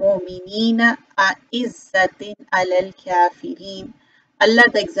عَلَى الْمُؤْمِنِينَ أَعِزَّةٍ عَلَى الْكَافِرِينَ. Allah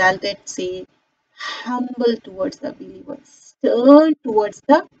the Exalted say, humble towards the believers, stern towards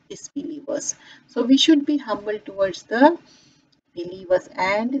the disbelievers. So we should be humble towards the believers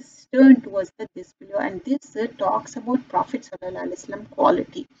and stern towards the disbeliever. And this talks about Prophet Sallallahu Alaihi Wasallam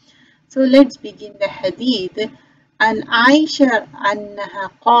quality. So let's begin the hadith. An Aisha annaha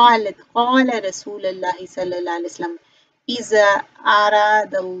qalat qala Rasulullah Sallallahu Alaihi Wasallam إذا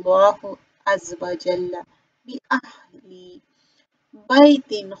أراد الله عز وجل بأهل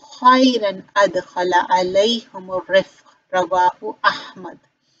بيت خيرا أدخل عليهم الرفق. رواه أحمد.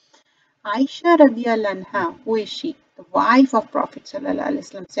 Aisha radiallahu anha, who is she? The wife of Prophet sallallahu alaihi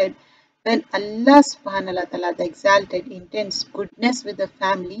wasallam, said, when Allah subhanahu wa ta'ala the Exalted intends goodness with the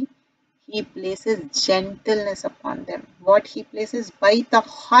family, He places gentleness upon them. What He places? Baita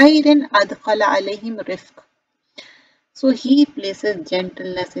khairin adkhala alayhim rifq. So He places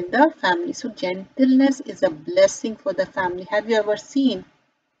gentleness in the family. So gentleness is a blessing for the family. Have you ever seen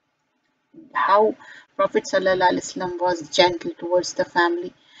how Prophet sallallahu alaihi wasallam was gentle towards the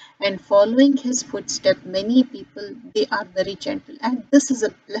family? And following his footsteps, many people, they are very gentle. And this is a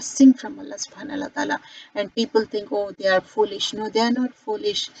blessing from Allah subhanahu wa ta'ala. And people think, oh, they are foolish. No, they are not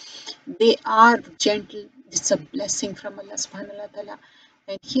foolish. They are gentle. It's a blessing from Allah subhanahu wa ta'ala.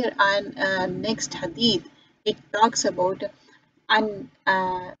 And here on next hadith, it talks about Darda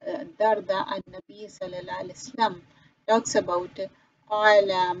an Nabi sallallahu alaihi wasallam talks about قال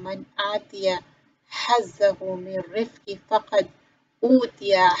من آتي حزه من رفق فقد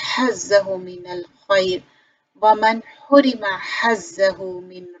أوتي حزه من الخير ومن حرم حزه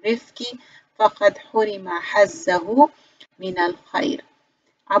من رفق فقد حرم حزه من الخير.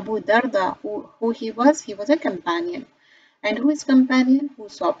 Abu Darda, who he was a companion. And who is companion? Who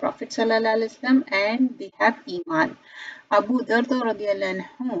saw Prophet Sallallahu Alaihi Wasallam and they have Iman. Abu Darda radiallahu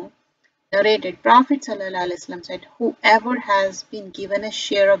anhu narrated, Prophet Sallallahu Alaihi Wasallam said, whoever has been given a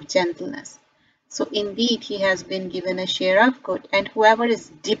share of gentleness, so indeed he has been given a share of good, and whoever is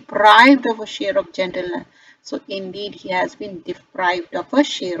deprived of a share of gentleness, so indeed he has been deprived of a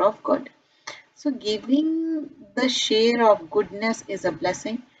share of good. So giving the share of goodness is a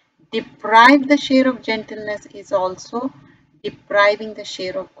blessing. Deprive the share of gentleness is also depriving the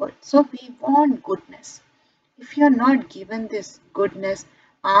share of good. So we want goodness. If you are not given this goodness,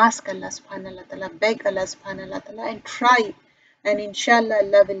 ask Allah subhanahu wa ta'ala, beg Allah subhanahu wa ta'ala and try. And inshallah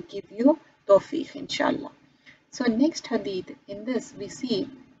Allah will give you tawfiq inshallah. So next hadith, in this we see,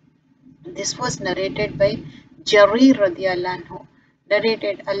 this was narrated by Jarir radiallahu anhu.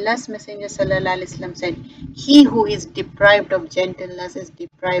 Narrated, Allah's Messenger sallallahu alaihi wasallam said, he who is deprived of gentleness is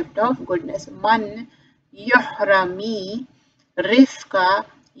deprived of goodness. Man yuhrami rifqa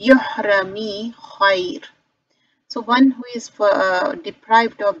yuhrami khair. So one who is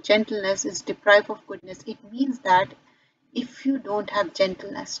deprived of gentleness is deprived of goodness. It means that if you don't have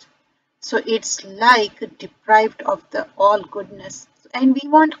gentleness, so it's like deprived of the all goodness. And we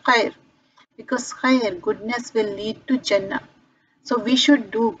want khair, because khair, goodness, will lead to Jannah. So we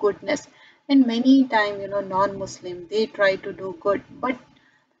should do goodness. And many times, non-Muslim, they try to do good, but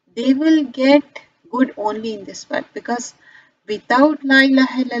they will get good only in this world, because without La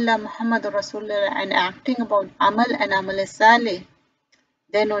ilaha illallah Muhammad Rasulullah and acting about amal and amal saleh,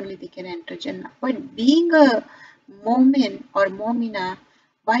 then only they can enter Jannah. But being a mu'min or mu'mina,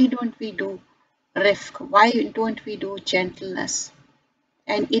 why don't we do rifq? Why don't we do gentleness?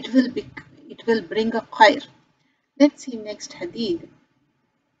 And it will bring a khair. Let's see next hadith.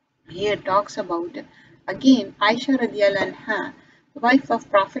 Here talks about, again, Aisha radiallahu anha, the wife of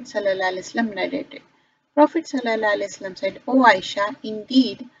Prophet sallallahu alaihi wasallam, narrated. Prophet sallallahu alaihi wasallam said, O Aisha,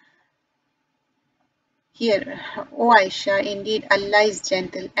 indeed, Allah is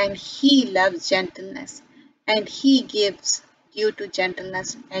gentle and He loves gentleness, and He gives due to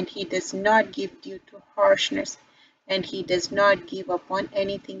gentleness, and He does not give due to harshness, and He does not give upon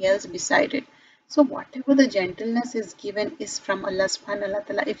anything else beside it. So whatever the gentleness is given is from Allah subhanahu wa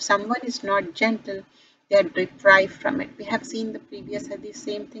ta'ala. If someone is not gentle, they are deprived from it. We have seen the previous hadith,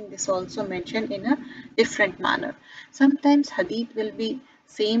 same thing, this also mentioned in a different manner. Sometimes hadith will be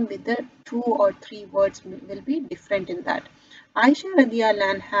same with the 2 or 3 words will be different in that. Aisha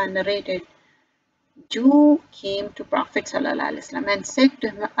radiallahu anha narrated, Jew came to Prophet sallallahu alaihi wasallam and said to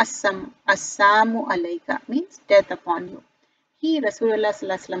him, Assamu alayka, means death upon you. He, Rasulullah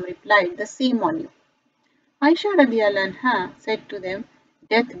sallallahu alaihi wasallam, replied, the same on you. Aisha radiallahu anha said to them,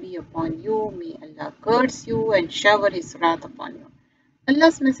 death be upon you, may Allah curse you and shower His wrath upon you.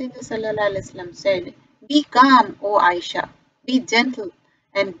 Allah's Messenger sallallahu alaihi wasallam said, be calm, O Aisha, be gentle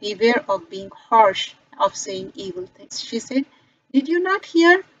and beware of being harsh, of saying evil things. She said, did you not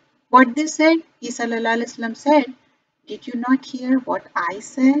hear what they said? He sallallahu alaihi wasallam said, did you not hear what I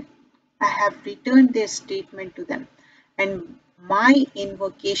said? I have returned their statement to them, and my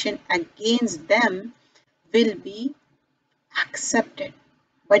invocation against them will be accepted,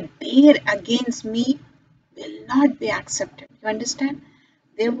 but their against me will not be accepted. You understand?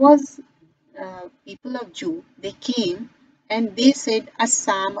 There was people of Jew, they came and they said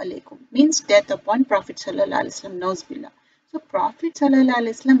Assam alaikum, means death upon Prophet sallallahu alaihi wasallam, nauzbillah. So Prophet sallallahu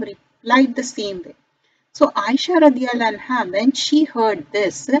alaihi wasallam replied the same way. So Aisha radiallahu anha, when she heard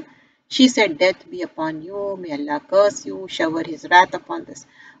this, she said, death be upon you, may Allah curse you, shower His wrath upon this.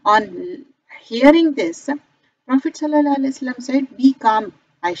 On hearing this, Prophet sallallahu alaihi wasallam said, be calm,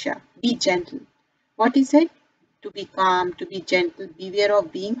 Aisha, be gentle. What he said? To be calm, to be gentle, beware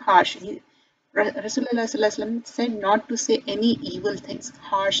of being harsh. Rasulullah sallallahu alaihi wasallam said not to say any evil things,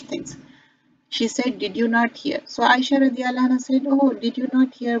 harsh things. She said, did you not hear? So Aisha radiallahu anha said, oh, did you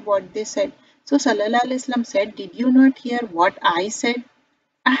not hear what they said? So sallallahu alaihi wasallam said, did you not hear what I said?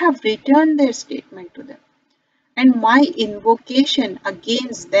 I have returned their statement to them, and my invocation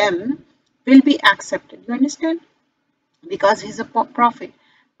against them will be accepted. You understand? Because he's a prophet,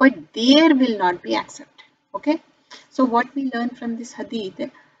 but there will not be accepted. Okay? So what we learn from this hadith,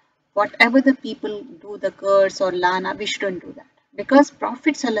 whatever the people do, the curse or lana, we shouldn't do that. Because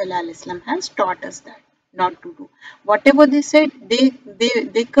Prophet sallallahu alaihi wasallam has taught us that not to do. Whatever they said,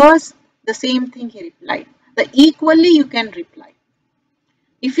 they curse, the same thing he replied. The equally you can reply.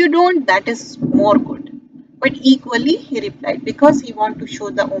 If you don't, that is more good. But equally he replied because he want to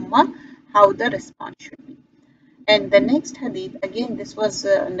show the Ummah how the response should be. And the next hadith, again this was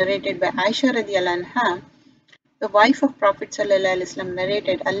narrated by Aisha radiallahu anha, the wife of Prophet sallallahu alaihi wasallam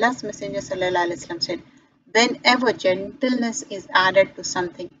narrated, Allah's Messenger sallallahu alaihi wasallam said, whenever gentleness is added to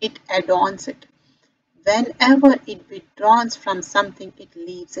something, it adorns it. Whenever it withdraws from something, it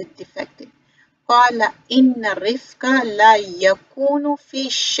leaves it defective. قال إن الرفق لا يكون في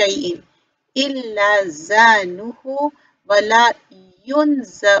شيء إلا زانه ولا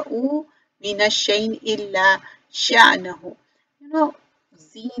ينزأ من الشيء إلا شأنه.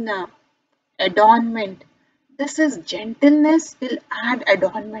 Zina, adornment. This is gentleness will add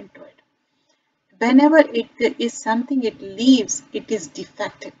adornment to it. Whenever it is something it leaves, it is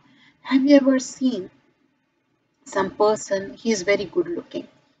defective. Have you ever seen some person, he is very good looking,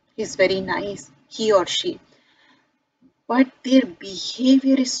 he is very nice, he or she, but their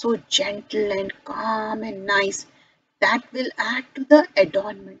behavior is so gentle and calm and nice, that will add to the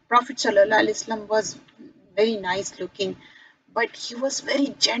adornment. Prophet sallallahu alaihi wasallam was very nice looking, but he was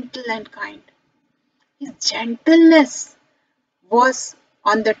very gentle and kind. His gentleness was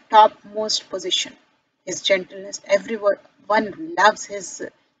on the topmost position. His gentleness, everyone loves his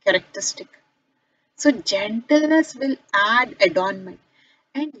characteristic. So gentleness will add adornment,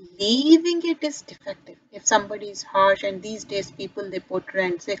 and leaving it is defective. If somebody is harsh, and these days people they portray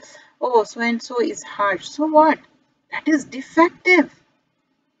and say, oh, so and so is harsh. So what? That is defective.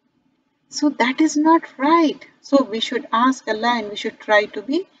 So that is not right. So we should ask Allah and we should try to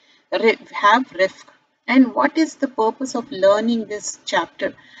have RIFQ. And what is the purpose of learning this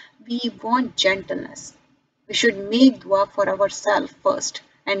chapter? We want gentleness. We should make dua for ourselves first,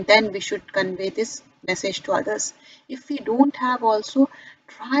 and then we should convey this message to others. If we don't have, also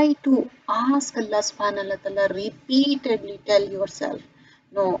try to ask Allah subhanahu wa ta'ala, repeatedly tell yourself,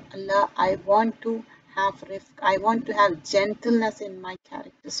 no, Allah, I want to have RIFQ. I want to have gentleness in my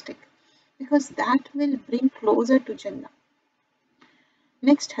characteristic, because that will bring closer to Jannah.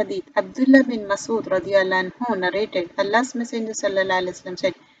 Next hadith, Abdullah bin Masud radiallahu anhu narrated, Allah's Messenger sallallahu alaihi wasallam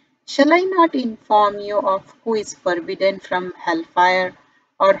said, shall I not inform you of who is forbidden from hellfire,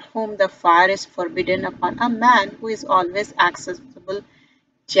 or whom the fire is forbidden upon? A man who is always accessible,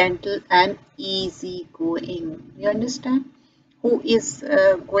 gentle and easygoing. You understand? Who is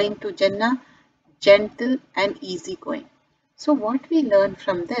going to Jannah? Gentle and easygoing. So what we learn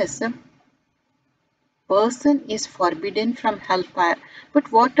from this, person is forbidden from hellfire.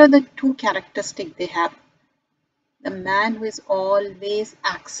 But what are the two characteristics they have? The man who is always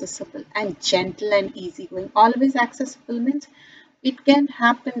accessible and gentle and easygoing. Always accessible means it can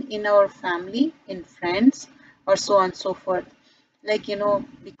happen in our family, in friends, or so on and so forth. Like,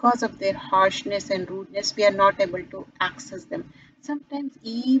 because of their harshness and rudeness, we are not able to access them. Sometimes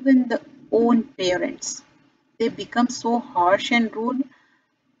even the own parents, they become so harsh and rude,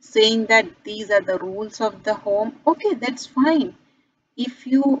 saying that these are the rules of the home. Okay, that's fine. If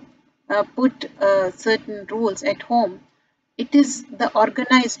you put certain rules at home, it is the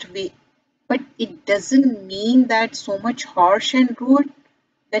organized way, but it doesn't mean that so much harsh and rude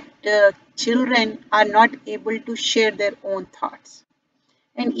that children are not able to share their own thoughts.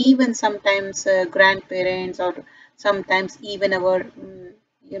 And even sometimes grandparents, or sometimes even our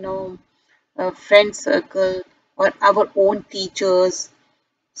friend circle, or our own teachers.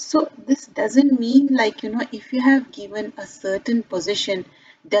 So this doesn't mean, like, if you have given a certain position,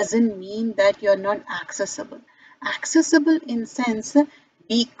 doesn't mean that you're not accessible. Accessible in sense,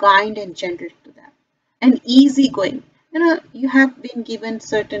 be kind and gentle to them, and easygoing. You have been given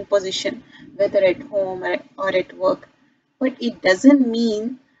certain position, whether at home or at work, but it doesn't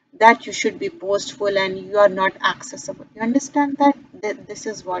mean that you should be boastful and you are not accessible. You understand that? This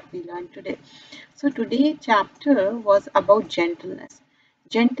is what we learned today. So today's chapter was about gentleness.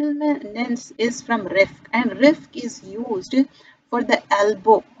 Gentleness is from RIFQ, and RIFQ is used for the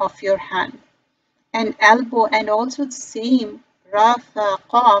elbow of your hand. And elbow, and also the same Qaf,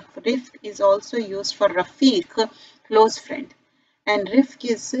 RIFQ is also used for Rafiq, close friend. And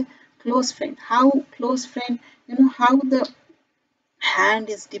RIFQ is close friend. How close friend? How the hand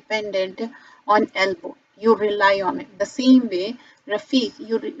is dependent on elbow. You rely on it. The same way, Rafiq,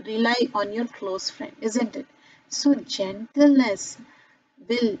 you rely on your close friend, isn't it? So gentleness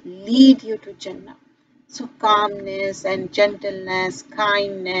will lead you to Jannah. So calmness and gentleness,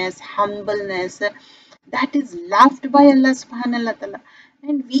 kindness, humbleness, that is loved by Allah subhanahu wa ta'ala.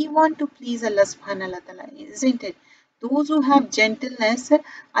 And we want to please Allah subhanahu wa ta'ala, isn't it? Those who have gentleness,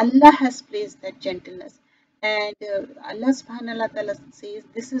 Allah has placed that gentleness. And Allah subhanahu wa ta'ala says,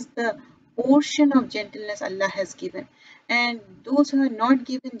 this is the portion of gentleness Allah has given. And those who are not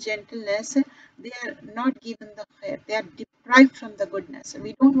given gentleness, they are not given the khair. They are deprived from the goodness.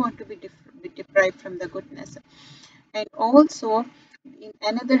 We don't want to be deprived from the goodness. And also, in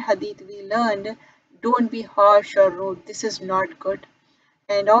another hadith, we learned, don't be harsh or rude. This is not good.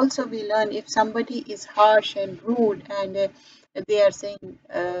 And also we learn, if somebody is harsh and rude and they are saying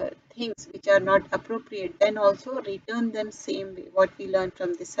things which are not appropriate, then also return them same way, what we learn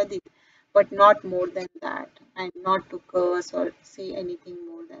from this hadith, but not more than that, and not to curse or say anything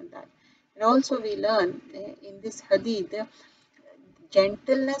more than that. And also we learn in this hadith,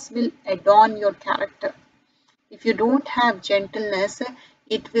 gentleness will adorn your character. If you don't have gentleness,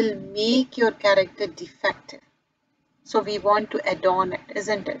 it will make your character defective. So we want to adorn it,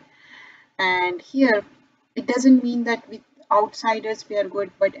 isn't it? And here, it doesn't mean that with outsiders we are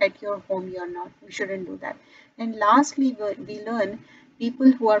good, but at your home you are not. We shouldn't do that. And lastly, we learn,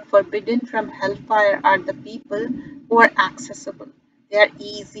 people who are forbidden from hellfire are the people who are accessible. They are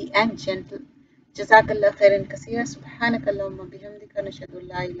easy and gentle. Jazakallah khairan kaseera. Subhanakallahumma bihamdika nashhadu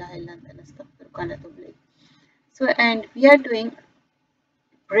la ilaha illa anta nastaghfiruka wa natubu ilayk. So, and we are doing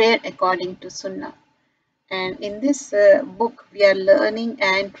prayer according to Sunnah. And in this book, we are learning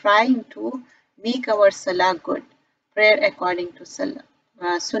and trying to make our salah good. Prayer according to Sunnah.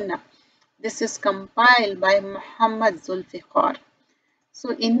 This is compiled by Muhammad Zulfiqar.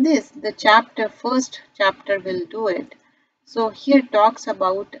 So in this, the first chapter will do it. So here talks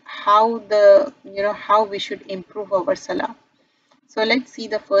about how how we should improve our salah. So let's see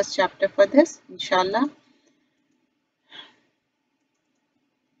the first chapter for this, inshallah.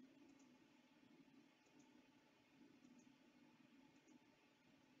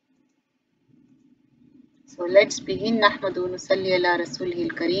 So let's begin. Nahmadu nusalli ala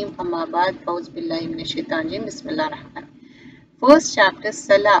rasulihil kareem, amma ba'd, fa'uz billahi minash shaitanir rajim, bismillah rahman. First chapter,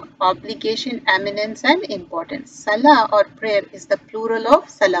 Salah, obligation, eminence and importance. Salah or prayer is the plural of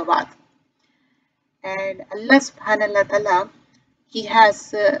salawat. And Allah subhanahu wa ta'ala, He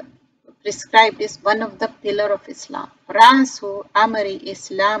has prescribed is one of the pillar of Islam. Rasu amri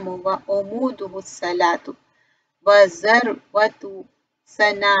islamu wa umuduhu salatu wa zarwatu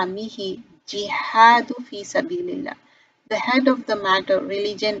sanamihi jihadu fi sabilillah. The head of the matter,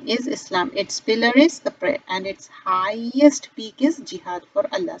 religion, is Islam. Its pillar is the prayer, and its highest peak is jihad for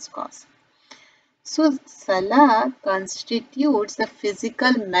Allah's cause. So, salah constitutes the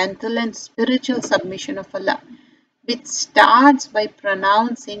physical, mental, and spiritual submission of Allah, which starts by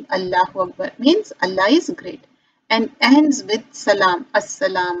pronouncing Allahu Akbar, means Allah is great, and ends with salam,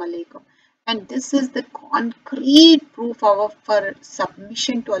 assalamu alaikum. And this is the concrete proof of our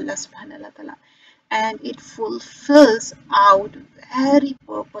submission to Allah subhanahu wa ta'ala. And it fulfills out very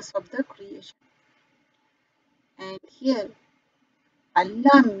purpose of the creation. And here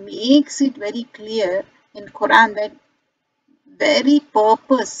Allah makes it very clear in Quran that very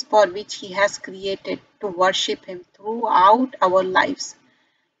purpose for which He has created to worship Him throughout our lives.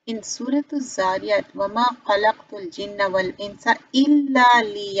 In Surah Al-Zariyat, وَمَا خَلَقْتُ الْجِنَّ وَالْإِنسَ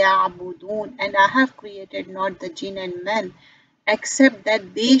إِلَّا لِيَعْبُدُونَ, and I have created not the jinn and men except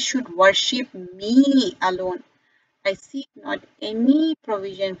that they should worship me alone. I seek not any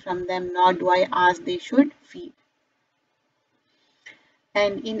provision from them, nor do I ask they should feed.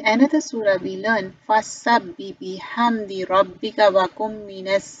 And in another surah we learn, فَسَبِّ بِحَمْدِ رَبِّكَ وَكُن مِّنَ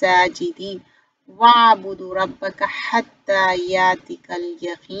السَّاجِدِينَ وَاعْبُدْ رَبَّكَ حَتَّى يَأْتِيَكَ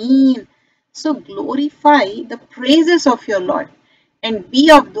الْيَقِينُ. So glorify the praises of your Lord and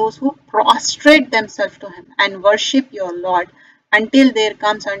be of those who prostrate themselves to Him and worship your Lord until there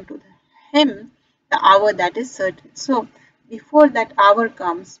comes unto Him the hour that is certain. So before that hour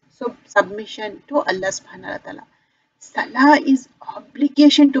comes, so submission to Allah subhanahu wa ta'ala. Salah is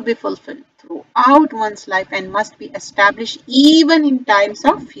obligation to be fulfilled throughout one's life and must be established even in times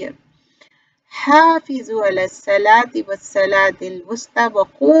of fear. حافظوا على الصلاة والصلاة الوسطى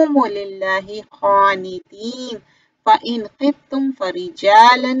وقوموا لله قانتين فإن خفتم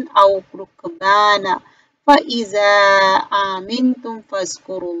فرجالا أو ركبانا فإذا آمنتم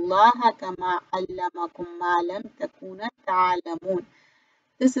فاذكروا الله كما علمكم ما لم تكونوا تعلمون.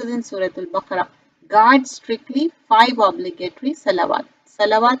 This is in Surah Al-Baqarah. Guard strictly 5 obligatory salawat.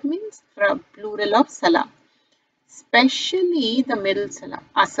 Salawat means plural of salah, especially the middle salah,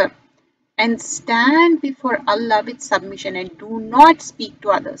 asr. And stand before Allah with submission and do not speak to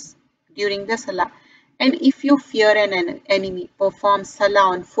others during the salah. And if you fear an enemy, perform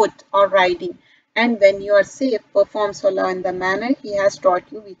salah on foot or riding. And when you are safe, perform salah in the manner He has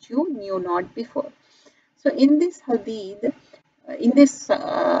taught you, which you knew not before. So in this hadith, in this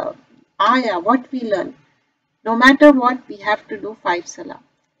ayah, what we learn? No matter what, we have to do 5 salah.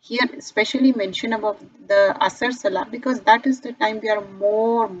 Here especially mention about the Asr Salah because that is the time we are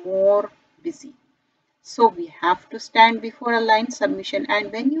more busy. So we have to stand before Allah in submission.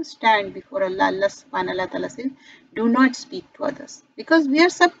 And when you stand before Allah, Allah subhanahu wa ta'ala says, do not speak to others. Because we are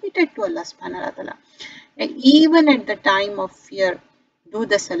submitted to Allah subhanahu wa ta'ala. And even at the time of fear, do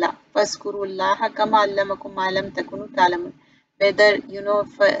the salah. Faskurullaha kama allamakum ma lam takunu ta'lamun. Whether,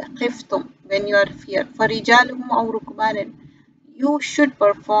 khiftum, when you are fear. Farijaluhum aw rukbanan. You should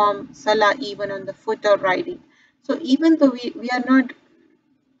perform salah even on the foot or riding. So even though we are not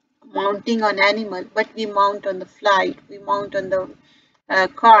mounting on animal, but we mount on the flight, we mount on the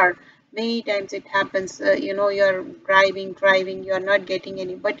car. Many times it happens, you're driving, you're not getting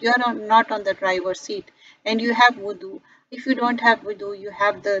any, but you're not on the driver's seat and you have wudu. If you don't have wudu, you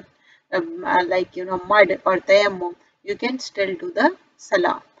have the mud or tayammum, you can still do the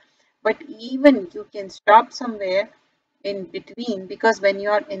salah. But even you can stop somewhere in between because when you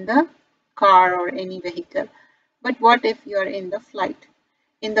are in the car or any vehicle. But what if you are in the flight?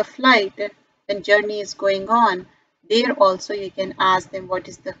 In the flight, when journey is going on, there also you can ask them what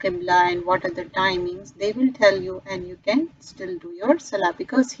is the qibla and what are the timings. They will tell you and you can still do your salah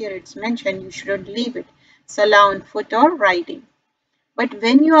because here it's mentioned you shouldn't leave it. Salah on foot or riding. But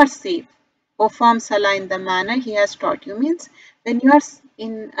when you are safe, perform salah in the manner he has taught you. Means when you are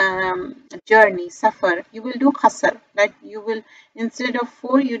in journey, safar, you will do qasr. That you will, instead of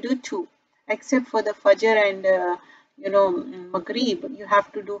 4, you do 2. Except for the fajr and maghrib, you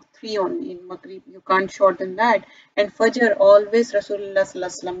have to do 3 only in maghrib. You can't shorten that. And fajr, always Rasulullah sallallahu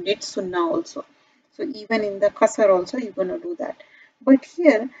alaihi wasallam did sunnah also. So even in the qasr also, you're going to do that. But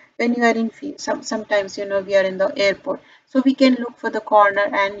here, when you are in sometimes we are in the airport, so we can look for the corner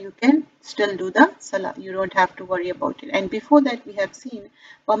and you can still do the salah. You don't have to worry about it. And before that we have seen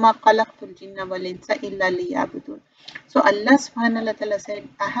وَمَا خَلَقْتُ الْجِنَّ وَالْإِنسَ إِلَّا لِيَعْبُدُونَ. So Allah subhanahu wa ta'ala said,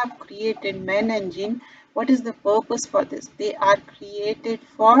 I have created men and jinn. What is the purpose for this? They are created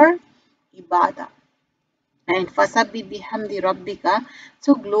for ibadah. And فَسَبِّحْ بِحَمْدِ رَبِّكَ.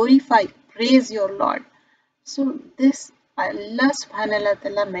 So glorify, praise your Lord. So this Allah subhanahu wa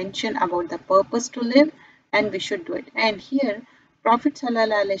ta'ala mentioned about the purpose to live and we should do it. And here Prophet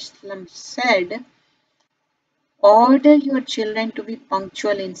sallallahu alaihi wasallam said, order your children to be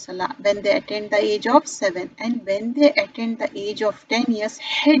punctual in salah when they attain the age of 7, and when they attain the age of 10 years,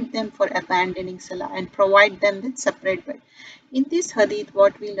 hate them for abandoning salah and provide them with separate bed. In this hadith,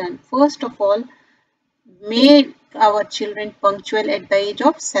 what we learn, first of all, make our children punctual at the age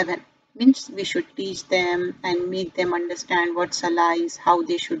of 7. Means we should teach them and make them understand what salah is, how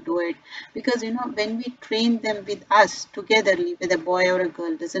they should do it. Because when we train them with us togetherly, with a boy or a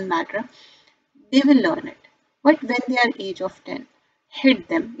girl, doesn't matter, they will learn it. But when they are age of 10, hit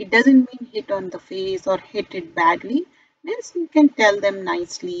them. It doesn't mean hit on the face or hit it badly. Means you can tell them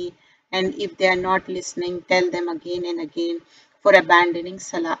nicely, and if they are not listening, tell them again and again for abandoning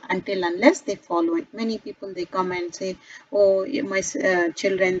salah until unless they follow it. Many people, they come and say, oh, my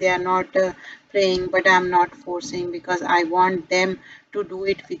children, they are not praying, but I am not forcing because I want them to do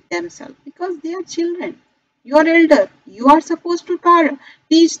it with themselves. Because they are children. You are elder. You are supposed to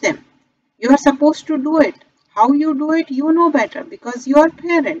teach them. You are supposed to do it. How you do it, you know better because you are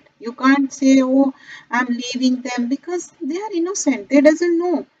parent. You can't say, oh, I'm leaving them because they are innocent. They doesn't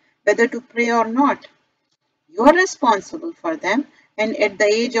know whether to pray or not. You are responsible for them, and at the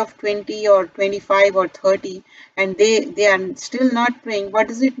age of 20 or 25 or 30 and they are still not praying, what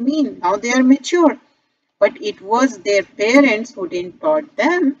does it mean? Now they are mature, but it was their parents who didn't taught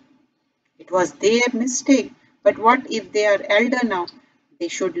them. It was their mistake. But what if they are elder now? They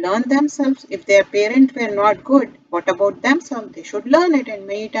should learn themselves. If their parents were not good, what about themselves? They should learn it. And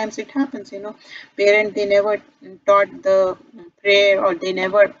many times it happens, parents, they never taught the prayer, or they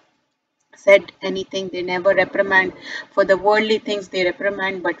never said anything, they never reprimand. For the worldly things they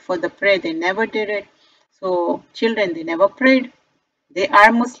reprimand, but for the prayer they never did it. So children, they never prayed. They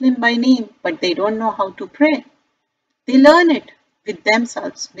are Muslim by name, but they don't know how to pray. They learn it with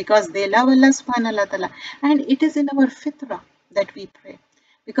themselves because they love Allah subhanahu wa ta'ala, and it is in our fitrah that we pray,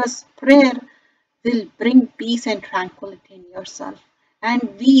 because prayer will bring peace and tranquility in yourself,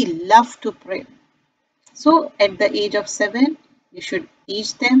 and we love to pray. So at the age of 7, you should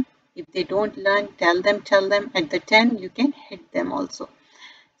teach them. If they don't learn, tell them. At the 10, you can hit them also.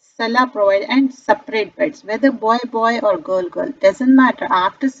 Salah provide and separate beds, whether boy or girl, doesn't matter.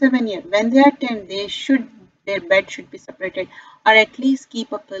 After 7 years, when they are 10, their bed should be separated, or at least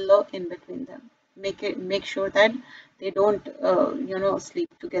keep a pillow in between them. Make sure that they don't sleep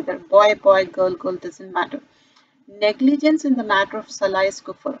together. Boy, girl, doesn't matter. Negligence in the matter of salah is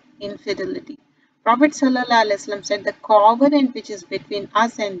kufr, infidelity. Prophet ﷺ said, the covenant which is between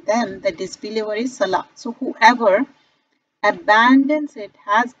us and them, the disbeliever, is salah. So whoever abandons it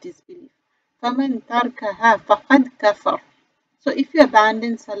has disbelief. فَمَنْ تَرْكَهَا فَقَدْ كَفَرَ. So if you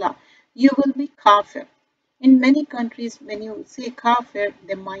abandon salah, you will be kafir. In many countries, when you say kafir,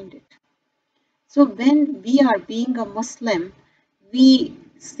 they mind it. So when we are being a Muslim, we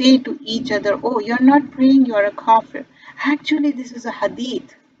say to each other, oh, you're not praying, you're a kafir. Actually, this is a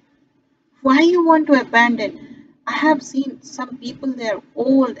hadith. Why you want to abandon? I have seen some people, they are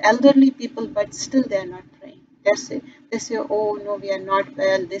old, elderly people, but still they are not praying. They say, oh no, we are not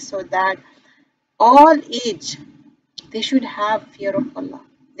well, this or that. All age, they should have fear of Allah.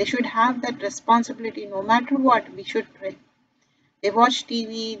 They should have that responsibility. No matter what, we should pray. They watch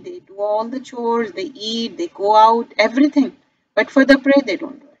TV, they do all the chores, they eat, they go out, everything. But for the prayer, they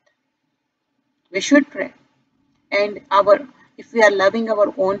don't do it. We should pray. And if we are loving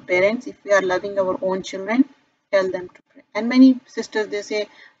our own parents, if we are loving our own children, tell them to pray. And many sisters, they say,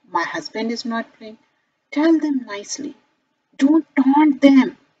 my husband is not praying. Tell them nicely. Don't taunt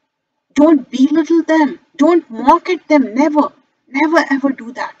them. Don't belittle them. Don't mock at them. Never, never ever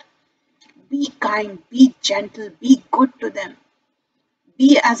do that. Be kind, be gentle, be good to them.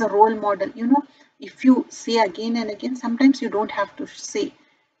 Be as a role model. If you say again and again, sometimes you don't have to say.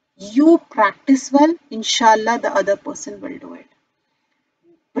 You practice well, inshallah, the other person will do it.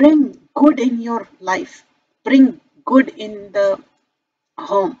 Bring good in your life. Bring good in the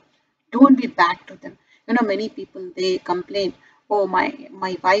home. Don't be bad to them. Many people, they complain, oh,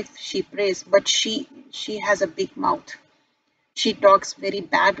 my wife, she prays, but she has a big mouth. She talks very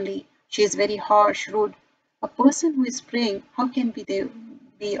badly. She is very harsh, rude. A person who is praying, how can they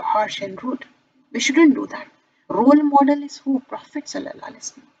be harsh and rude? We shouldn't do that. Role model is who? Prophet Sallallahu Alaihi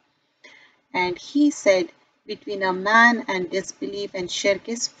Wasallam. And he said, between a man and disbelief and shirk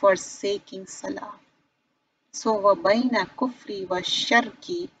is forsaking salah. So, وَبَيْنَ كُفْرِ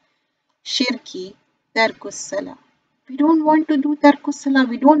وَشِرْكِ تَرْكُ salah. We don't want to do tarkus salah.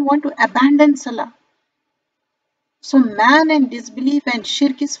 We don't want to abandon salah. So, man and disbelief and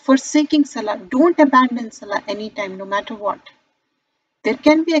shirk is forsaking salah. Don't abandon salah anytime, no matter what. There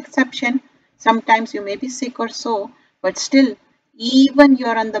can be exception. Sometimes you may be sick or so, but still, even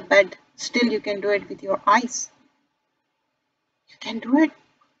you're on the bed, still you can do it with your eyes. You can do it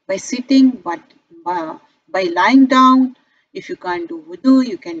by sitting, but by lying down. If you can't do wudu,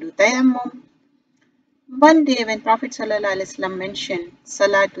 you can do tayammum. One day when Prophet ﷺ mentioned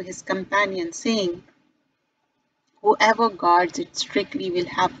salah to his companion, saying, whoever guards it strictly will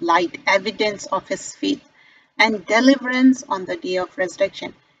have light, evidence of his faith, and deliverance on the day of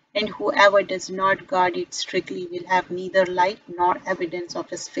resurrection. And whoever does not guard it strictly will have neither light nor evidence of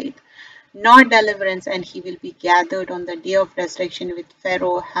his faith, nor deliverance, and he will be gathered on the day of resurrection with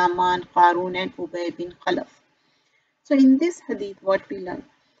Pharaoh, Haman, Qarun, and Ubay bin Khalaf. So in this hadith, what we learn?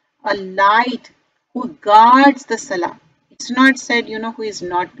 A light who guards the salah. It's not said, who is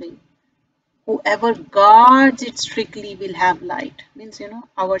not praying. Whoever guards it strictly will have light. Means,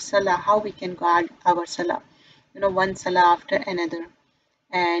 our salah, how we can guard our salah. One salah after another,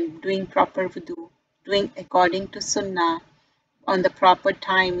 and doing proper wudu, doing according to sunnah, on the proper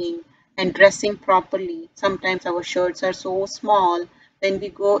timing, and dressing properly. Sometimes our shirts are so small. When we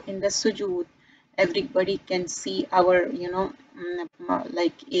go in the sujood, everybody can see our,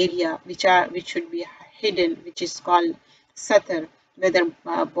 like area which should be hidden, which is called satar, whether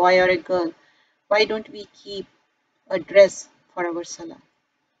a boy or a girl. Why don't we keep a dress for our salah?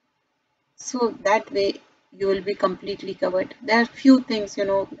 So that way you will be completely covered. There are few things,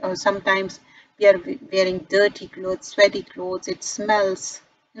 sometimes we are wearing dirty clothes, sweaty clothes, it smells,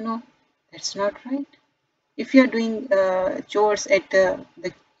 that's not right. If you are doing chores at the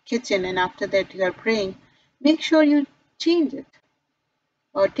kitchen and after that you are praying, make sure you change it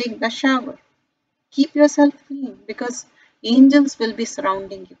or take the shower. Keep yourself clean, because angels will be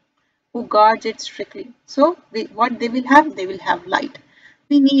surrounding you who guards it strictly. So what they will have light.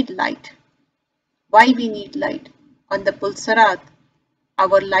 We need light. Why we need light? On the Pulsarat,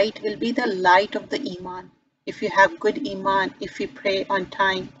 our light will be the light of the Iman. If you have good Iman, if we pray on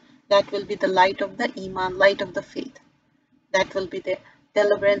time, that will be the light of the Iman, light of the faith. That will be the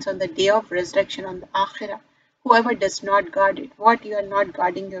deliverance on the day of resurrection, on the Akhirah. Whoever does not guard it, what you are not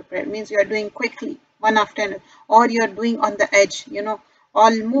guarding your prayer, means you are doing quickly, one after another, or you are doing on the edge,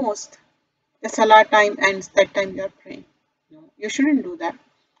 almost the Salah time ends, that time you are praying. No, you shouldn't do that.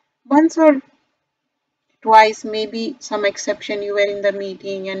 Once or twice, maybe some exception, you were in the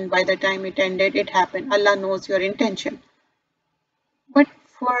meeting and by the time it ended, it happened. Allah knows your intention. But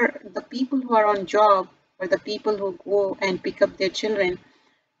for the people who are on job, or the people who go and pick up their children,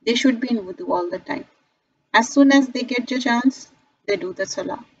 They should be in wudu all the time. As soon as they get the chance, they do the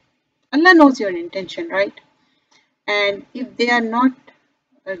salah. Allah knows your intention, right? And if they are not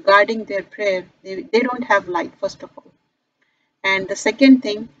guarding their prayer, they don't have light, first of all. And the second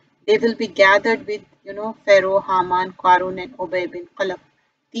thing, they will be gathered with, Pharaoh, Haman, Qarun, and Ubay bin Khalaf.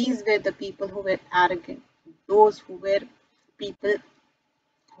 These were the people who were arrogant, those who were people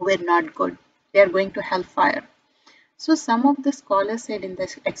who were not good. They are going to hellfire. So some of the scholars said in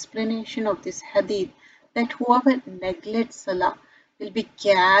the explanation of this hadith that whoever neglects salah will be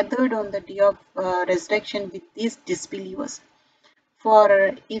gathered on the day of resurrection with these disbelievers.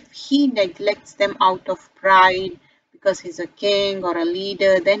 For if he neglects them out of pride because he's a king or a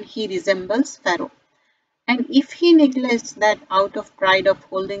leader, then he resembles Pharaoh. And if he neglects that out of pride of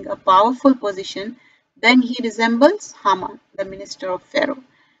holding a powerful position, then he resembles Haman, the minister of Pharaoh.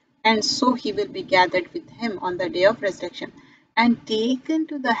 And so he will be gathered with him on the day of resurrection and taken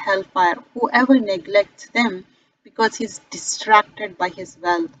to the hellfire, whoever neglects them because he is distracted by his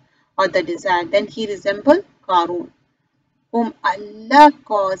wealth or the desire, then he resembles Qarun, whom Allah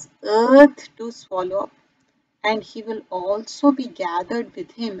caused earth to swallow up, and he will also be gathered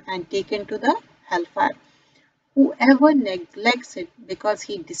with him and taken to the hellfire. Whoever neglects it because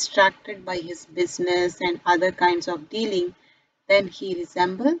he distracted by his business and other kinds of dealing, then he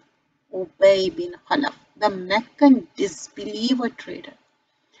resembles Ubay bin Khalaf, the Meccan disbeliever trader.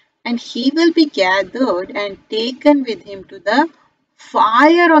 And he will be gathered and taken with him to the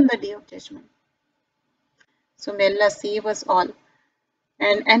fire on the day of judgment. So may Allah save us all.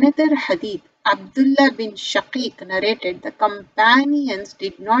 And another hadith, Abdullah bin Shaqiq narrated, the companions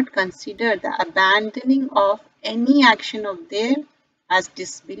did not consider the abandoning of any action of theirs as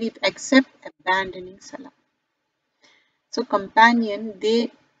disbelief except abandoning salah. So companion, they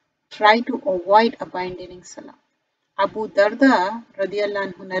try to avoid abandoning salah. Abu Darda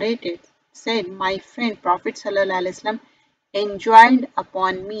radiallahu anhu narrated, said, my friend Prophet sallallahu alaihi wasallam enjoined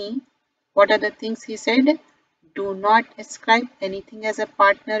upon me. What are the things he said? Do not ascribe anything as a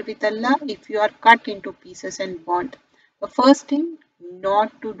partner with Allah if you are cut into pieces and burnt. The first thing,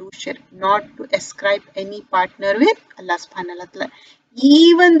 not to do shirk, not to ascribe any partner with Allah subhanahu wa ta'ala,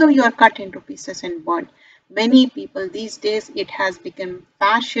 even though you are cut into pieces and burnt. Many people these days, it has become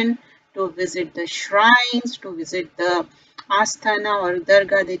fashion to visit the shrines, to visit the asthana or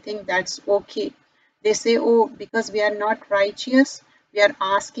dargah. They think that's okay. They say, oh, because we are not righteous, we are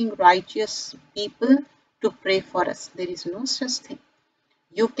asking righteous people to pray for us. There is no such thing.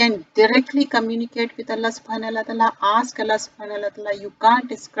 You can directly communicate with Allah subhanahu wa ta'ala, ask Allah subhanahu wa ta'ala. You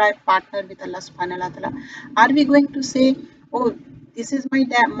can't ascribe partner with Allah subhanahu wa ta'ala. Are we going to say, oh, this is my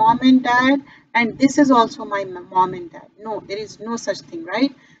mom and dad, and this is also my mom and dad? No, there is no such thing,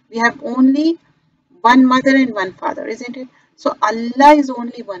 right? We have only one mother and one father, isn't it? So Allah is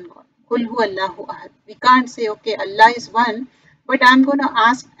only one God. Qul hu Allahu ahad. We can't say, okay, Allah is one, but I'm going to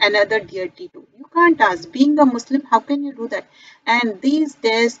ask another deity too. You can't ask. Being a Muslim, how can you do that? And these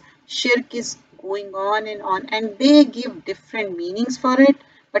days, shirk is going on, and they give different meanings for it,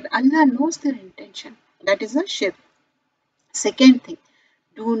 but Allah knows their intention. That is a shirk. Second thing,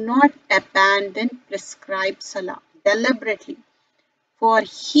 do not abandon prescribed salah deliberately. For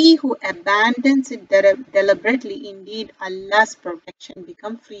he who abandons it deliberately, indeed Allah's protection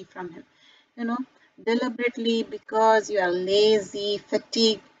becomes free from him. Deliberately, because you are lazy,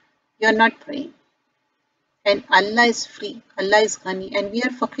 fatigued, you are not praying. And Allah is free, Allah is ghani, and we are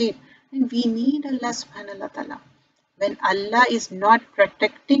faqir. And we need Allah subhanahu wa ta'ala. When Allah is not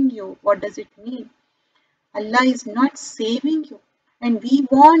protecting you, what does it mean? Allah is not saving you. And we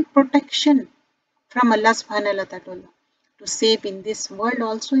want protection from Allah subhanahu wa ta'ala to save in this world,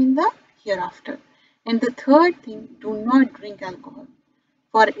 also in the hereafter. And the third thing, do not drink alcohol,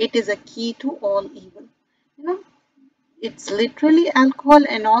 for it is a key to all evil. It's literally alcohol,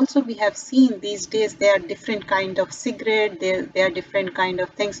 and also we have seen these days there are different kind of cigarette, there are different kind of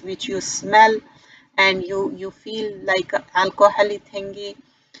things which you smell and you feel like a alcoholic thingy.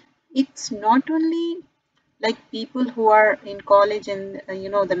 It's not only like people who are in college and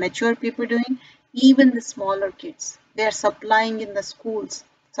the mature people doing, even the smaller kids, they are supplying in the schools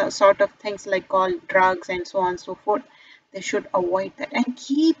sort of things like called drugs and so on and so forth. They should avoid that and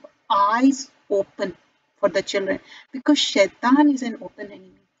keep eyes open for the children, because shaitan is an open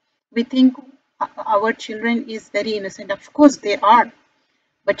enemy. We think our children is very innocent. Of course they are,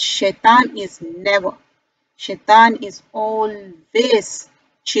 but shaitan is never. Shaitan is always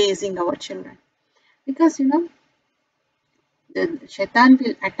chasing our children, because the shaitan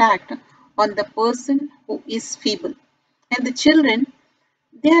will attack on the person who is feeble, and the children,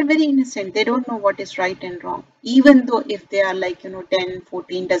 They are very innocent. They don't know what is right and wrong. Even though if they are like, 10,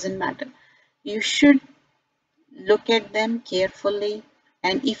 14, doesn't matter. You should look at them carefully.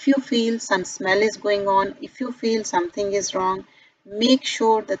 And if you feel some smell is going on, if you feel something is wrong, make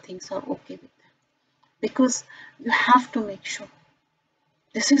sure the things are okay with them. Because you have to make sure.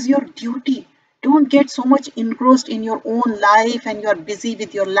 This is your duty. Don't get so much engrossed in your own life and you're busy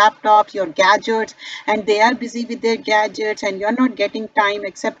with your laptops, your gadgets, and they are busy with their gadgets, and you're not getting time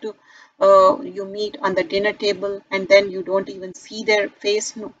except to you meet on the dinner table and then you don't even see their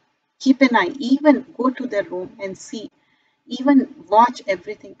face. No. Keep an eye. Even go to their room and see. Even watch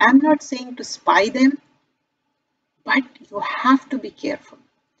everything. I'm not saying to spy them, but you have to be careful.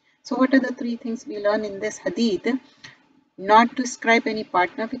 So, what are the three things we learn in this hadith? Not to ascribe any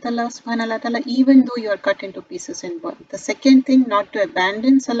partner with Allah subhanahu wa ta'ala, even though you are cut into pieces and burned. The second thing, not to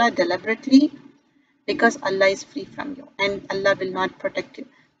abandon salah deliberately, because Allah is free from you and Allah will not protect you.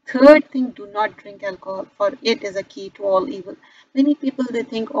 Third thing, do not drink alcohol, for it is a key to all evil. Many people, they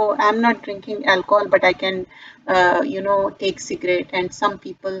think, oh, I'm not drinking alcohol, but I can, take cigarette. And some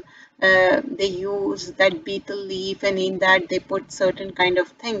people, they use that betel leaf, and in that they put certain kind of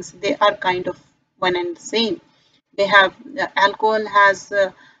things. They are kind of one and the same. They have alcohol has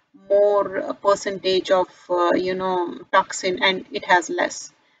more percentage of toxin, and it has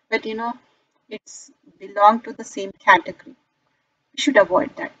less, but it's belong to the same category. We should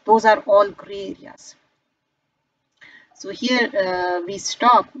avoid that. Those are all gray areas. So here we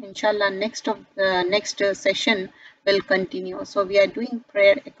stop. Inshallah, next session will continue. So we are doing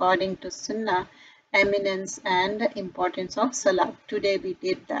prayer according to Sunnah, eminence and importance of Salah. Today we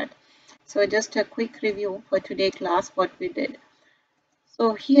did that. So just a quick review for today's class, what we did.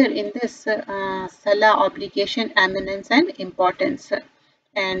 So here in this Salah obligation, eminence and importance,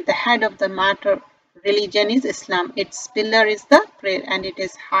 and the head of the matter, religion is Islam. Its pillar is the prayer, and it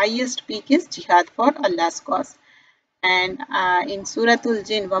is highest peak is jihad for Allah's cause. And in Suratul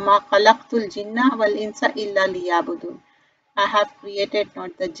Jinn, وَمَا خَلَقْتُ الْجِنَّ وَالْإِنسَ إِلَّا لِيَعْبُدُونَ, I have created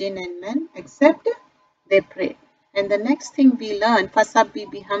not the jinn and men except they pray. And the next thing we learn, فَسَبِّ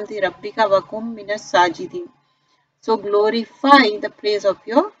بِحَمْدِ رَبِّكَ وَكُمْ مِنَ السَّاجِدِينَ. So glorify the praise of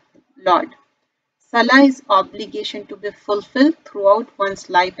your Lord. Salah is obligation to be fulfilled throughout one's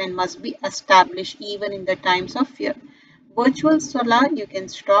life and must be established even in the times of fear. Virtual Salah, you can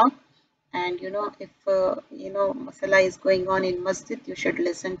stop, and if Salah is going on in masjid, you should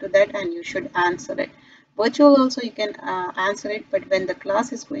listen to that and you should answer it. Virtual also you can answer it, but when the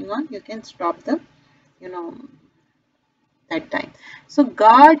class is going on, you can stop the that time. So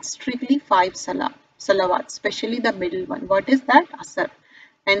guard strictly 5 salawat, especially the middle one. What is that? Asr.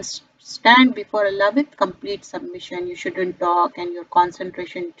 And stand before Allah with complete submission. You shouldn't talk, and your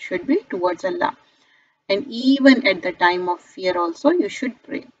concentration should be towards Allah. And even at the time of fear also, you should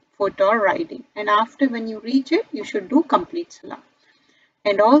pray, foot or riding. And after, when you reach it, you should do complete salah.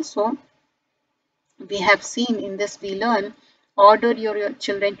 And also, we have seen in this, we learn, order your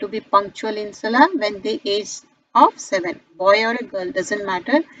children to be punctual in salah when they age of 7. Boy or a girl, doesn't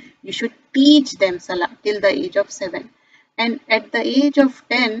matter. You should teach them salah till the age of 7. And at the age of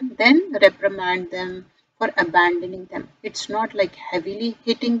 10, then reprimand them for abandoning them. It's not like heavily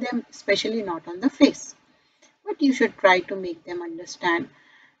hitting them, especially not on the face. But you should try to make them understand.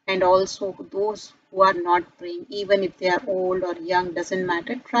 And also those who are not praying, even if they are old or young, doesn't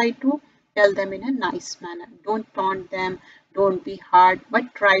matter, try to tell them in a nice manner. Don't taunt them, don't be hard,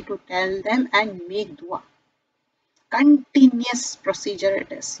 but try to tell them and make dua. Continuous procedure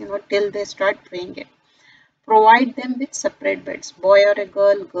it is, till they start praying it. Provide them with separate beds. Boy or a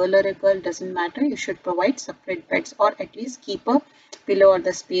girl, girl or a girl, doesn't matter. You should provide separate beds, or at least keep a pillow or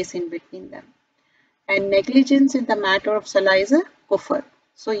the space in between them. And negligence in the matter of salah is a kufr.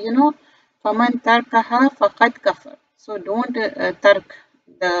 So, faman tarkaha faqad kafar. So, don't tark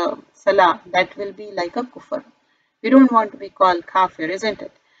the salah. That will be like a kufr. We don't want to be called kafir, isn't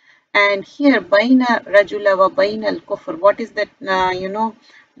it? And here, baina rajula wa baina al kufr. What is that,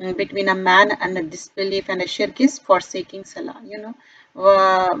 between a man and a disbelief and a shirk is forsaking salah.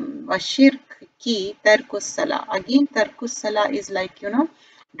 Wa shirk ki tarkus salah. Again, tarkus salah is like,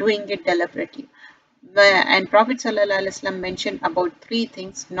 doing it deliberately. And Prophet ﷺ mentioned about 3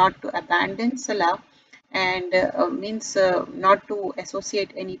 things: not to abandon salah, and means not to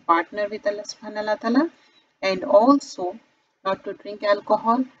associate any partner with Allah subhanahu wa ta'ala, and also not to drink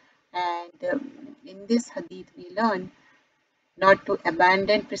alcohol. And in this hadith we learn not to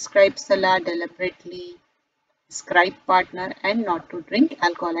abandon prescribed salah deliberately, prescribed partner, and not to drink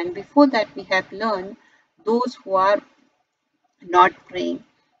alcohol. And before that we have learned those who are not praying,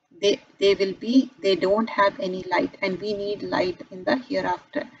 they don't have any light, and we need light in the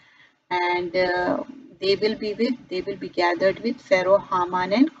hereafter. And they will be gathered with Pharaoh,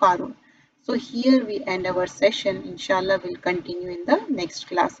 Haman, and Karun. So here we end our session. Inshallah, we'll continue in the next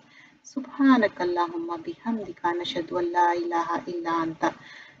class. Subhanakallahumma bihamdika nashhadu an la ilaha illa anta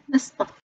nastaghfiruka